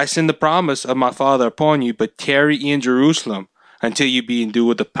 I send the promise of my Father upon you, but tarry in Jerusalem until you be endued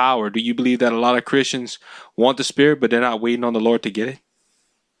with the power. Do you believe that a lot of Christians want the Spirit, but they're not waiting on the Lord to get it?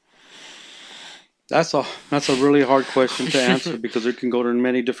 That's a really hard question to answer because it can go in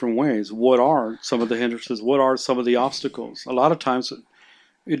many different ways. What are some of the hindrances? What are some of the obstacles? A lot of times,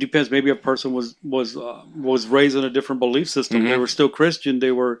 it depends. Maybe a person was raised in a different belief system. Mm-hmm. They were still Christian.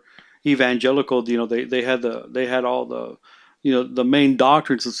 They were evangelical. They had all the the main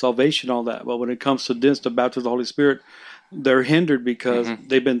doctrines of salvation, all that. But when it comes to this, the baptism of the Holy Spirit, they're hindered because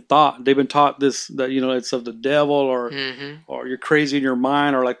they've been taught this, that it's of the devil, or you're crazy in your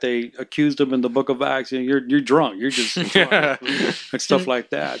mind, or like they accused them in the book of Acts, you're drunk, you're just drunk, and stuff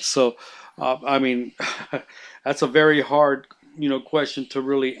like that. So I mean, that's a very hard question to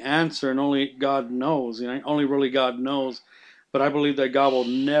really answer, and only God knows. Only really God knows. But I believe that God will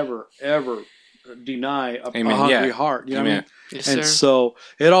never ever deny a hungry heart. You know what I mean? Yes, And sir. so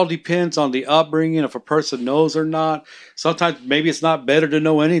it all depends on the upbringing, if a person knows or not. Sometimes maybe it's not better to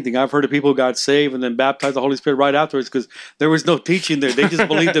know anything. I've heard of people who got saved and then baptized the Holy Spirit right afterwards because there was no teaching there. They just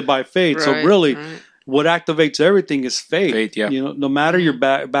believed it by faith. Right, So really, right. what activates everything is faith. Faith, yeah. No matter your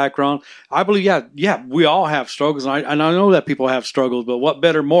background. I believe, yeah, we all have struggles, and I know that people have struggles. But what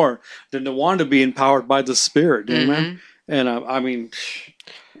better more than to want to be empowered by the Spirit? Amen. And I mean.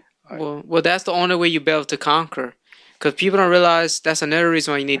 Well, that's the only way you'll be able to conquer. Because people don't realize that's another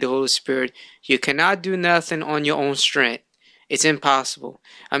reason why you need the Holy Spirit. You cannot do nothing on your own strength. It's impossible.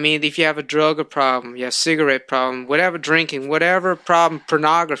 I mean, if you have a drug problem, you have a cigarette problem, whatever, drinking, whatever problem,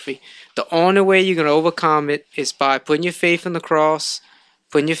 pornography, the only way you're going to overcome it is by putting your faith in the cross,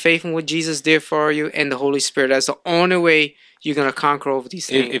 putting your faith in what Jesus did for you, and the Holy Spirit. That's the only way you're going to conquer over these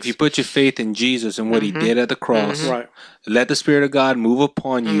things. If you put your faith in Jesus and what he did at the cross, Right. let the Spirit of God move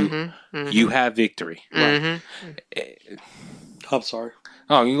upon you, you have victory. I'm sorry.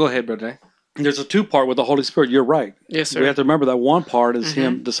 Oh, you go ahead, brother. There's a two-part with the Holy Spirit. You're right. Yes, sir. We have to remember that one part is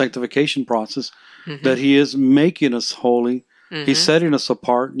Him, the sanctification process, that He is making us holy. He's setting us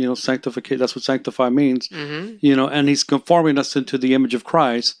apart. Sanctificate. That's what sanctify means. And He's conforming us into the image of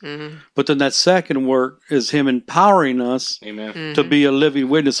Christ. But then that second work is Him empowering us Amen. to be a living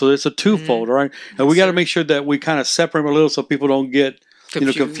witness. So it's a twofold, right? And we got to make sure that we kind of separate them a little so people don't get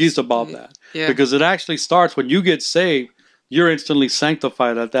confused about that. Yeah. Because it actually starts when you get saved. You're instantly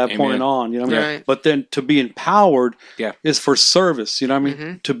sanctified at that point on. You know what I mean? Right. But then to be empowered is for service. You know what I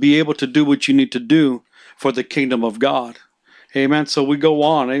mean? To be able to do what you need to do for the kingdom of God. Amen. So we go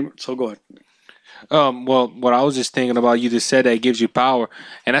on. Amen. So go ahead. Well, what I was just thinking about, you just said that it gives you power,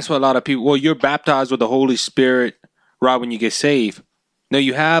 and that's what a lot of people. Well, you're baptized with the Holy Spirit right when you get saved. No,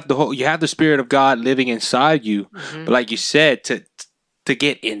 you have the Spirit of God living inside you, but like you said, to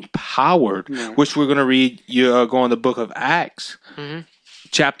get empowered, which we're going to read. You go in the book of Acts,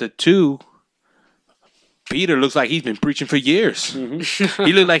 chapter 2. Peter looks like he's been preaching for years.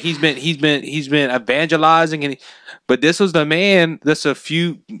 He looked like he's been evangelizing, but this was the man that's a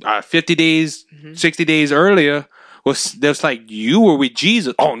few 50 days, 60 days earlier was like, you were with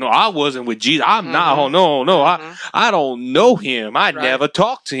Jesus. Oh no, I wasn't with Jesus. I'm not. Oh no, I don't know him. I never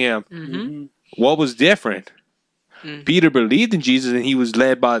talked to him. What was different? Peter believed in Jesus and he was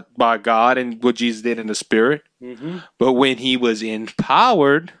led by God and what Jesus did in the Spirit. But when he was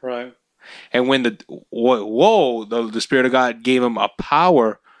empowered, Right. and when the Spirit of God gave him a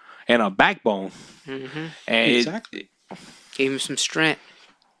power and a backbone, and Exactly. Gave him some strength.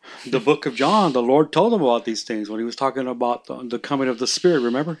 The book of John, the Lord told him about these things when He was talking about the coming of the Spirit.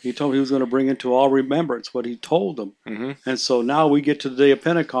 Remember, He told him He was going to bring into all remembrance what He told them. And so now we get to the day of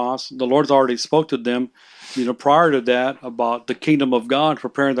Pentecost. The Lord's already spoke to them, prior to that about the kingdom of God,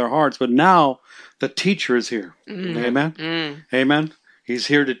 preparing their hearts. But now the teacher is here. Amen. Amen. He's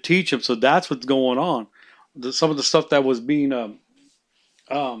here to teach them. So that's what's going on. Some of the stuff that was being,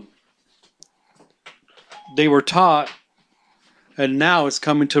 they were taught, and now it's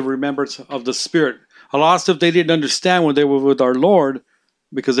coming to remembrance of the Spirit. A lot of stuff they didn't understand when they were with our Lord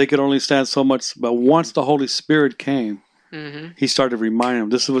because they could only stand so much. But once the Holy Spirit came, He started reminding them,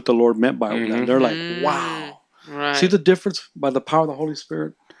 this is what the Lord meant by that. They're like, wow. Right. See the difference by the power of the Holy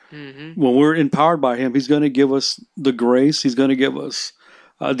Spirit? When we're empowered by Him, He's going to give us the grace. He's going to give us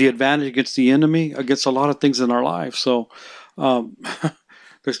the advantage against the enemy, against a lot of things in our lives. So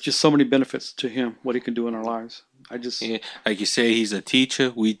there's just so many benefits to him, what he can do in our lives. Yeah, like you say, he's a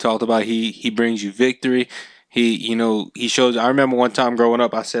teacher. We talked about he brings you victory. He shows. I remember one time growing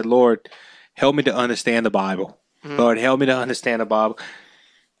up, I said, Lord, help me to understand the Bible. Lord, help me to understand the Bible.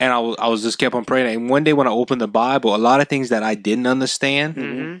 And I was just kept on praying. And one day when I opened the Bible, a lot of things that I didn't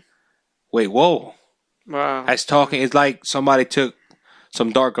understand. Wait, whoa. Wow. It's like somebody took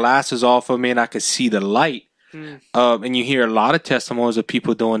some dark glasses off of me and I could see the light. And you hear a lot of testimonies of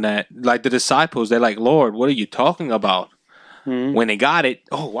people doing that. Like the disciples, they're like, Lord, what are you talking about? When they got it,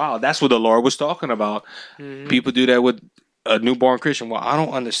 oh, wow, that's what the Lord was talking about. People do that with a newborn Christian. Well, I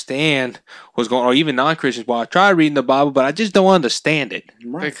don't understand what's going on. Or even non-Christians. Well, I try reading the Bible, but I just don't understand it.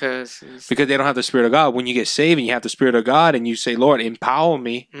 Right. Because they don't have the Spirit of God. When you get saved and you have the Spirit of God and you say, Lord, empower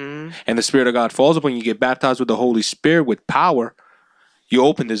me, and the Spirit of God falls upon you, get baptized with the Holy Spirit with power, you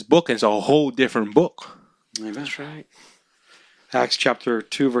open this book and it's a whole different book. Amen. that's right. Acts chapter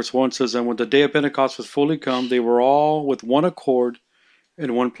 2, verse 1 says, And when the day of Pentecost was fully come, they were all with one accord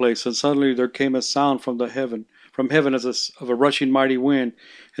in one place. And suddenly there came a sound from heaven as of a rushing mighty wind,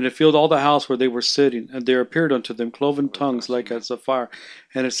 and it filled all the house where they were sitting. And there appeared unto them cloven tongues like as of fire,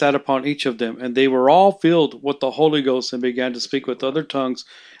 and it sat upon each of them. And they were all filled with the Holy Ghost, and began to speak with other tongues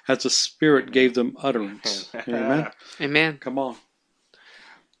as the Spirit gave them utterance. Amen. Amen. Come on.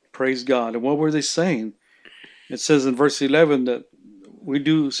 Praise God. And what were they saying? It says in verse 11 that we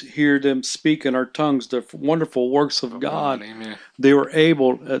do hear them speak in our tongues the wonderful works of God. Amen. They were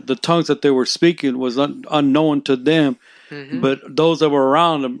able, the tongues that they were speaking was unknown to them, but those that were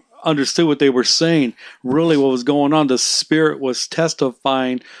around them understood what they were saying. Really what was going on, the Spirit was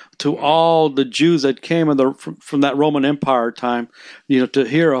testifying to all the Jews that came from that Roman Empire time, to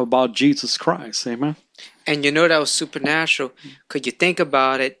hear about Jesus Christ. Amen. And that was supernatural. Could you think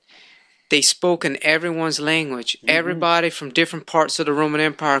about it? They spoke in everyone's language. Everybody from different parts of the Roman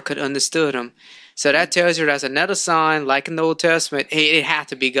Empire could understood them. So that tells you that's another sign, like in the Old Testament, hey, it had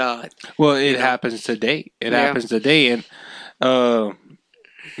to be God. Well, it happens today. It happens today. And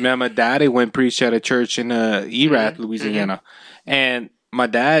my daddy went preach at a church in Erath, Louisiana. And my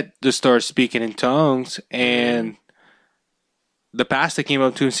dad just started speaking in tongues. And the pastor came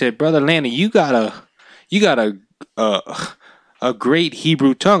up to him and said, Brother Lanny, you got a great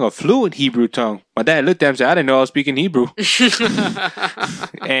Hebrew tongue, a fluent Hebrew tongue. My dad looked at him and said, I didn't know I was speaking Hebrew.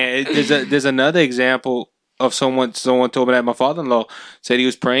 And there's another example of someone told me that my father-in-law said he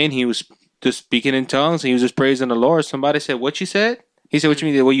was praying, he was just speaking in tongues, and he was just praising the Lord. Somebody said, what you said? He said, what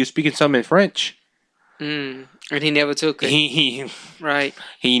you mean? Well, you speaking something in French. And he never took it. Right.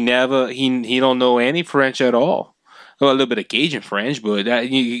 He don't know any French at all. Well, a little bit of Cajun French, but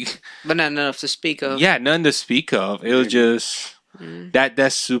but not enough to speak of. Yeah, nothing to speak of. It was just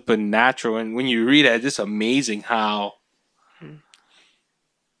that's supernatural. And when you read it, it's amazing how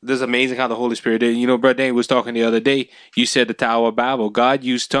the Holy Spirit did. Brother Dane was talking the other day. You said the Tower of Babel. God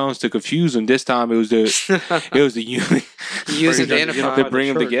used tongues to confuse them. This time it was the unit. Using the to bring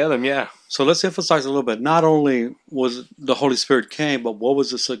them together. Yeah. So let's emphasize a little bit. Not only was the Holy Spirit came, but what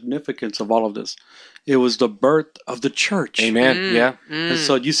was the significance of all of this? It was the birth of the church. Amen. Yeah. And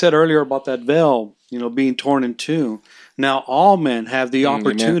so you said earlier about that veil, being torn in two. Now all men have the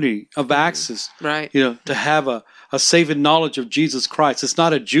opportunity of access, right? To have a saving knowledge of Jesus Christ. It's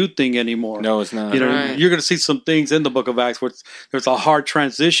not a Jew thing anymore. No, it's not. Right. You're going to see some things in the book of Acts where there's a hard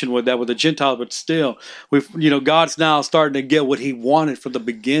transition with the Gentiles, but still, God's now starting to get what He wanted from the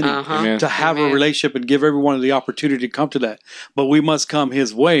beginning to have a relationship and give everyone the opportunity to come to that. But we must come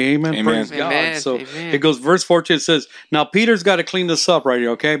His way. Amen. Praise God. So it goes, verse 14. It says, "Now Peter's got to clean this up right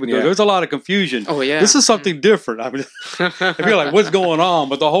here, okay? Because there's a lot of confusion. Oh yeah, this is something different. I mean, if you're like, what's going on?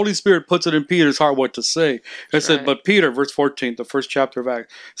 But the Holy Spirit puts it in Peter's heart what to say. It said, but Peter, verse 14, the first chapter of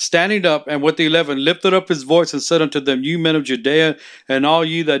Acts, standing up and with the 11, lifted up his voice and said unto them, You men of Judea, and all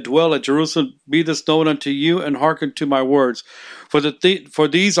ye that dwell at Jerusalem, be this known unto you, and hearken to my words. For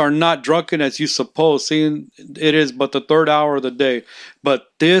these are not drunken as you suppose, seeing it is but the third hour of the day. But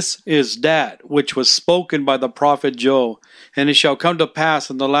this is that which was spoken by the prophet Joel. And it shall come to pass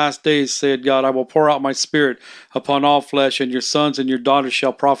in the last days, said God, I will pour out my spirit upon all flesh, and your sons and your daughters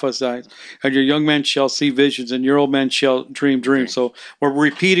shall prophesy, and your young men shall see visions, and your old men shall dream dreams. So we're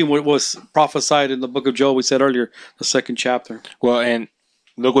repeating what was prophesied in the book of Joel, we said earlier, the second chapter. Well, and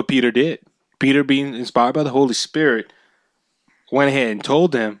look what Peter did. Peter, being inspired by the Holy Spirit, went ahead and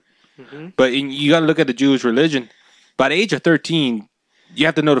told them. But you got to look at the Jewish religion. By the age of 13, you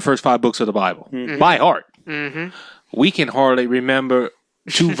have to know the first 5 books of the Bible by heart. We can hardly remember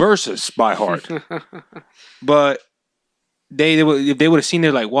 2 verses by heart. But if they would have seen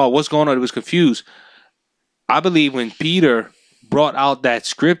it like, wow, what's going on? It was confused. I believe when Peter brought out that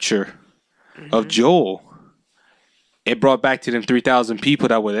scripture of Joel, it brought back to them 3,000 people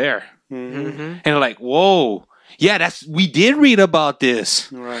that were there. And they're like, whoa, yeah, we did read about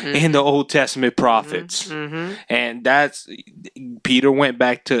this in the Old Testament prophets. And Peter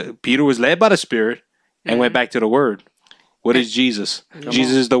was led by the Spirit and went back to the Word. What is Jesus?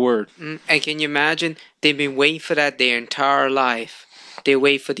 Jesus is the Word. And can you imagine? They've been waiting for that their entire life. They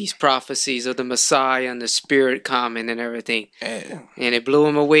wait for these prophecies of the Messiah and the Spirit coming and everything. And it blew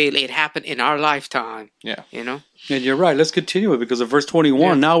them away. It happened in our lifetime. Yeah. You know? And you're right. Let's continue it because of verse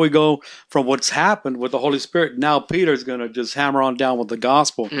 21. Now we go from what's happened with the Holy Spirit. Now Peter's going to just hammer on down with the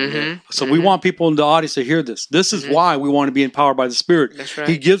gospel. So we want people in the audience to hear this. This is why we want to be empowered by the Spirit. That's right.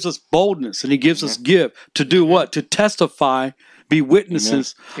 He gives us boldness and he gives us gift to do what? To testify, be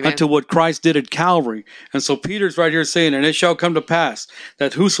witnesses unto what Christ did at Calvary. And so Peter's right here saying, and it shall come to pass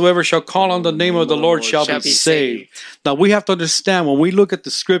that whosoever shall call on the name of the Lord shall be saved. Now we have to understand when we look at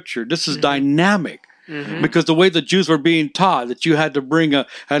the scripture, this is dynamic. Because the way the Jews were being taught that you had to bring an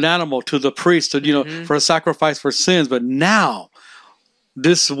animal to the priest to, for a sacrifice for sins. But now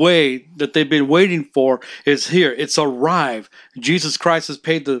this way that they've been waiting for is here. It's arrived. Jesus Christ has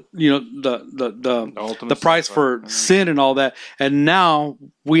paid the price for sin and all that. And now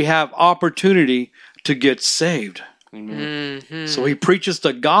we have opportunity to get saved. So he preaches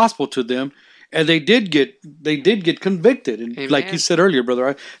the gospel to them. And they did get convicted. And like you said earlier,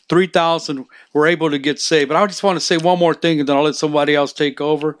 brother, 3,000 were able to get saved. But I just want to say one more thing, and then I'll let somebody else take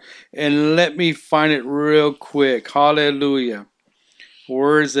over. And let me find it real quick. Hallelujah.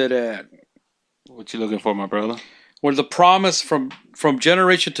 Where is it at? What you looking for, my brother? Where the promise from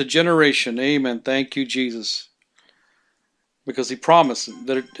generation to generation. Amen. Thank you, Jesus. Because he promised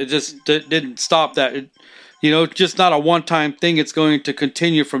that it just didn't stop that. Just not a one-time thing. It's going to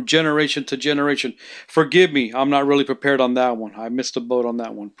continue from generation to generation. Forgive me, I'm not really prepared on that one. I missed the boat on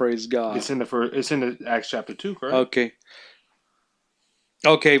that one. Praise God. It's in the Acts chapter 2, correct?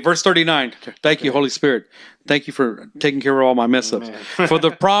 Okay, verse 39. Thank you, Holy Spirit. Thank you for taking care of all my mess-ups. For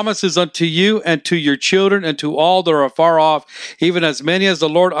the promise is unto you and to your children and to all that are afar off, even as many as the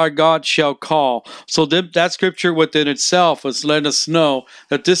Lord our God shall call. So that scripture within itself is letting us know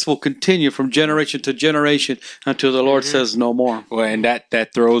that this will continue from generation to generation until the Lord says no more. Well, and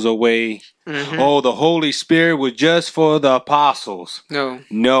that throws away, the Holy Spirit was just for the apostles.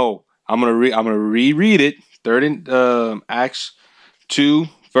 No. I'm gonna reread it. Acts 2,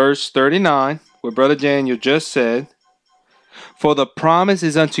 verse 39, where Brother Daniel just said, for the promise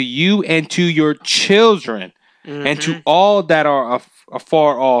is unto you and to your children and to all that are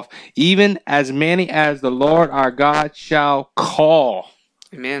afar off, even as many as the Lord our God shall call.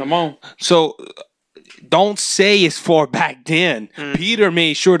 Amen. Come on. So don't say it's for back then. Peter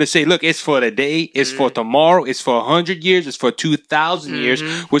made sure to say, look, it's for today, it's for tomorrow, it's for 100 years, it's for 2,000 years,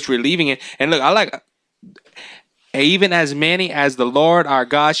 which we're leaving it. And look, I like... even as many as the Lord our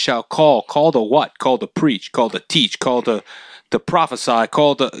God shall call. Call to what? Call to preach. Call to teach. Call to prophesy.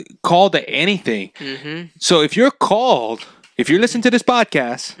 Call to anything. So if you're called, if you're listening to this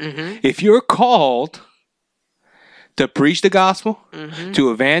podcast, if you're called to preach the gospel, to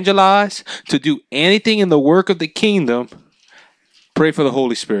evangelize, to do anything in the work of the kingdom, pray for the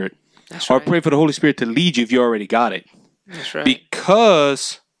Holy Spirit. That's or right. pray for the Holy Spirit to lead you if you already got it. That's right.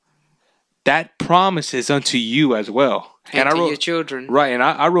 Because that promise is unto you as well. And I to wrote, your children. Right, and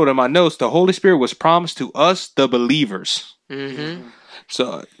I wrote in my notes, the Holy Spirit was promised to us, the believers.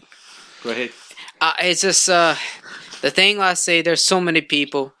 So, go ahead. It's just the thing I say, there's so many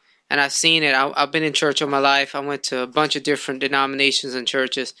people, and I've seen it. I've been in church all my life. I went to a bunch of different denominations and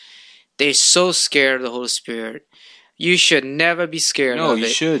churches. They're so scared of the Holy Spirit. You should never be scared of it. No, you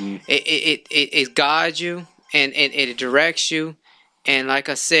shouldn't. It guides you, and it directs you. And like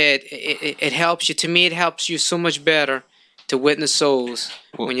I said, it helps you. To me, it helps you so much better to witness souls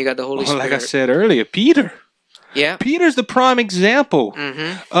when you got the Holy Spirit. Like I said earlier, Peter. Yeah. Peter's the prime example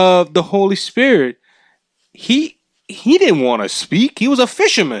of the Holy Spirit. He didn't want to speak. He was a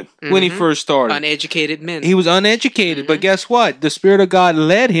fisherman when he first started. Uneducated men. He was uneducated, but guess what? The Spirit of God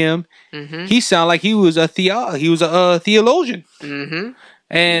led him. He sounded like he was a theologian.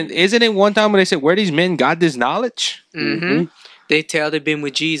 And isn't it one time when they said, where these men got this knowledge? They tell they've been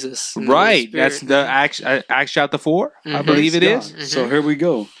with Jesus. Right. That's the Acts chapter 4, I believe it is. So here we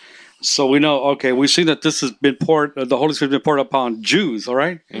go. So we know, okay, we've seen that this has been poured, the Holy Spirit has been poured upon Jews, all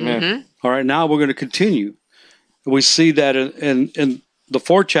right? Amen. All right, now we're going to continue. We see that in the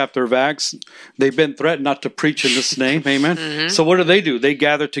 4th chapter of Acts, they've been threatened not to preach in this name. Amen. So what do? They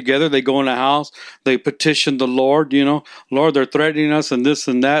gather together. They go in a house. They petition the Lord. Lord, they're threatening us and this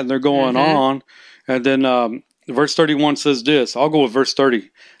and that, and they're going on. And then verse 31 says this. I'll go with verse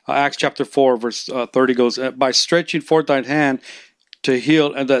 30. Acts chapter 4, verse 30 goes, by stretching forth thine hand to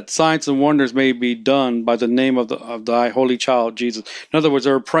heal, and that signs and wonders may be done by the name of thy holy child Jesus. In other words,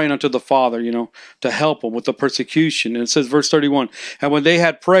 they were praying unto the Father, to help them with the persecution. And it says, verse 31, and when they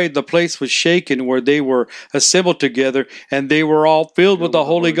had prayed, the place was shaken where they were assembled together, and they were all filled with the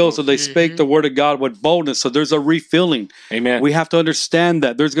Holy Ghost, and they spake the word of God with boldness. So there's a refilling. Amen. We have to understand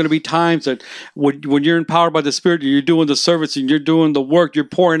that there's going to be times that when you're empowered by the Spirit, you're doing the service and you're doing the work, you're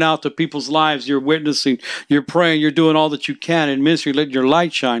pouring out to people's lives, you're witnessing, you're praying, you're doing all that you can in ministry. Let your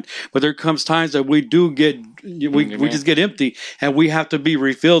light shine. But there comes times that we do get we just get empty, and we have to be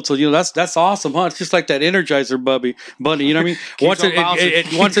refilled. So that's awesome, huh? It's just like that Energizer bunny. You know what I mean?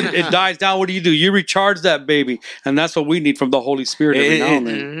 Once it dies down, what do? You recharge that baby, and that's what we need from the Holy Spirit every now and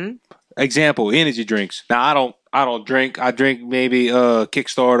then. Example: energy drinks. Now I don't drink. I drink maybe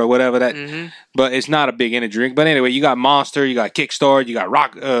Kickstart or whatever that, but it's not a big energy drink. But anyway, you got Monster, you got Kickstart, you got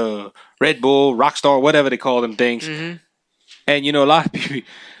Red Bull, Rockstar, whatever they call them things. And a lot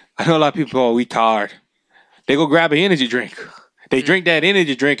of people, oh, we tired. They go grab an energy drink. They drink that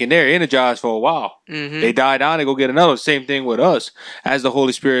energy drink and they're energized for a while. They die down, they go get another. Same thing with us. As the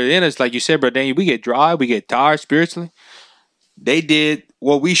Holy Spirit in us, like you said, Brother Daniel, we get dry, we get tired spiritually. They did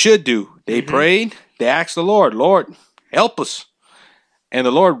what we should do. They prayed, they asked the Lord, help us. And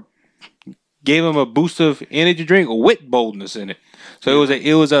the Lord gave them a boost of energy drink with boldness in it. So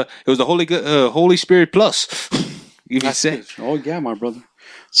it was the Holy Spirit plus. That's it. Oh, yeah, my brother.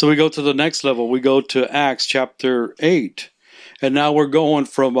 So we go to the next level. We go to Acts chapter 8. And now we're going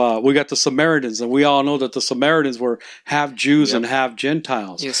from, we got the Samaritans. And we all know that the Samaritans were half Jews and half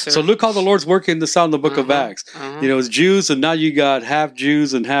Gentiles. Yes, sir. So look how the Lord's working this out in the book of Acts. It's Jews, and now you got half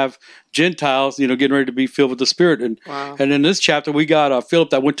Jews and half Gentiles, getting ready to be filled with the Spirit. And in this chapter, we got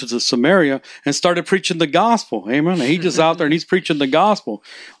Philip that went to Samaria and started preaching the gospel. Amen. And he's just out there and he's preaching the gospel.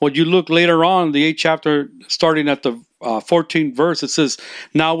 When you look later on, the 8th chapter, starting at the 14th verse, it says,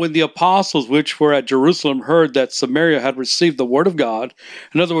 now when the apostles which were at Jerusalem heard that Samaria had received the word of God,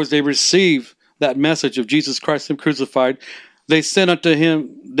 in other words, they received that message of Jesus Christ him crucified, they sent unto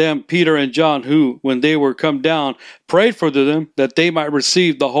them Peter and John, who, when they were come down, prayed for them that they might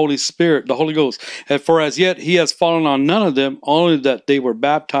receive the Holy Spirit, the Holy Ghost. And for as yet he has fallen on none of them, only that they were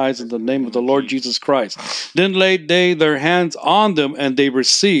baptized in the name of the Lord Jesus Christ. Then laid they their hands on them, and they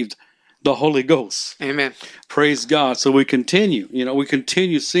received the Holy Ghost. Amen. Praise God. So we continue. We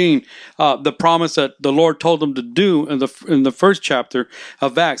continue seeing the promise that the Lord told them to do in the first chapter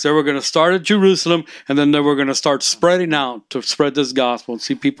of Acts. They were going to start at Jerusalem, and then they were going to start spreading out to spread this gospel and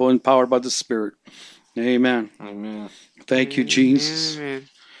see people empowered by the Spirit. Amen. Amen. Thank you, Jesus. Amen.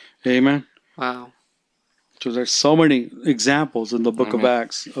 Amen. Wow. So there's so many examples in the book of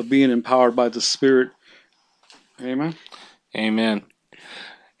Acts of being empowered by the Spirit. Amen. Amen.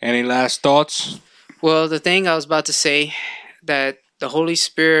 Any last thoughts? Well, the thing I was about to say, that the Holy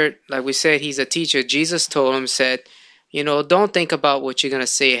Spirit, like we said, he's a teacher. Jesus told him, said, don't think about what you're going to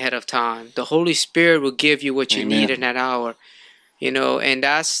say ahead of time. The Holy Spirit will give you what you need in that hour. And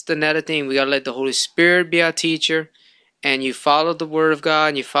that's another thing. We got to let the Holy Spirit be our teacher. And you follow the Word of God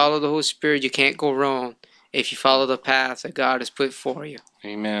and you follow the Holy Spirit, you can't go wrong if you follow the path that God has put for you.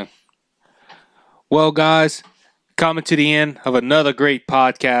 Amen. Well, guys, coming to the end of another great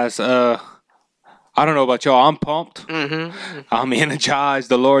podcast. I don't know about y'all. I'm pumped. I'm energized.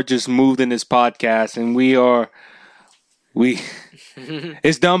 The Lord just moved in this podcast, and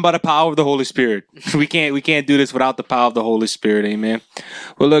it's done by the power of the Holy Spirit. We can't do this without the power of the Holy Spirit. Amen.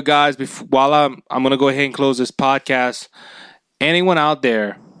 Well, look, guys, while I'm going to go ahead and close this podcast, anyone out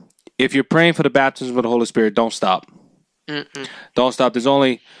there, if you're praying for the baptism of the Holy Spirit, don't stop. Don't stop. There's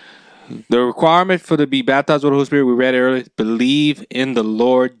only the requirement for to be baptized with the Holy Spirit. We read earlier. Believe in the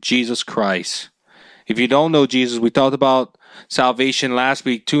Lord Jesus Christ. If you don't know Jesus, we talked about salvation last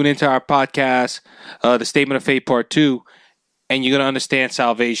week. Tune into our podcast, the Statement of Faith Part 2, and you're going to understand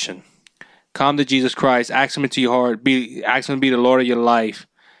salvation. Come to Jesus Christ. Ask Him into your heart. Ask Him to be the Lord of your life,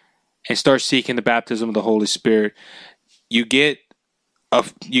 and start seeking the baptism of the Holy Spirit. You get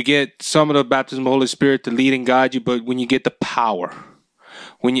some of the baptism of the Holy Spirit to lead and guide you, but when you get the power,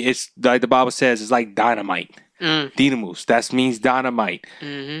 it's like the Bible says, it's like dynamite. Dynamos. That means dynamite.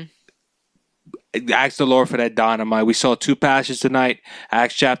 Ask the Lord for that dynamite. We saw two passages tonight,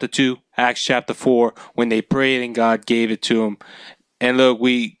 Acts chapter 2, Acts chapter 4, when they prayed and God gave it to them. And look,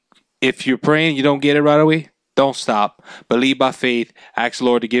 if you're praying, you don't get it right away, Don't stop. Believe by faith. Ask the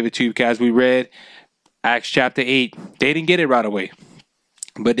Lord to give it to you. Because we read Acts chapter 8. They didn't get it right away,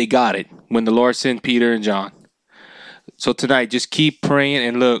 but they got it when the Lord sent Peter and John. So tonight, just keep praying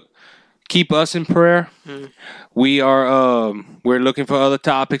and look. Keep us in prayer. We're looking for other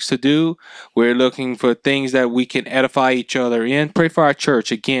topics to do. We're looking for things that we can edify each other in. Pray for our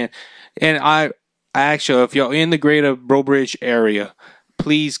church again. And I ask you, if you're in the greater Breaux Bridge area,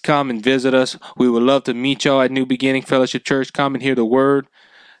 please come and visit us. We would love to meet y'all at New Beginning Fellowship Church. Come and hear the word.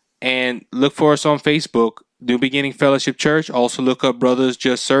 And look for us on Facebook, New Beginning Fellowship Church. Also look up Brothers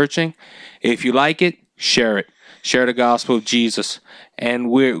Just Searching. If you like it, share it. Share the gospel of Jesus. And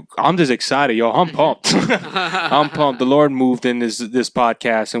I'm just excited, y'all. I'm pumped. I'm pumped. The Lord moved in this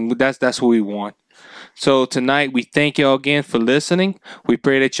podcast, and that's what we want. So tonight, we thank y'all again for listening. We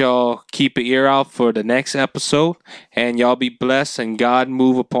pray that y'all keep an ear out for the next episode, and y'all be blessed, and God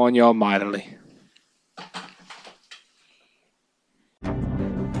move upon y'all mightily.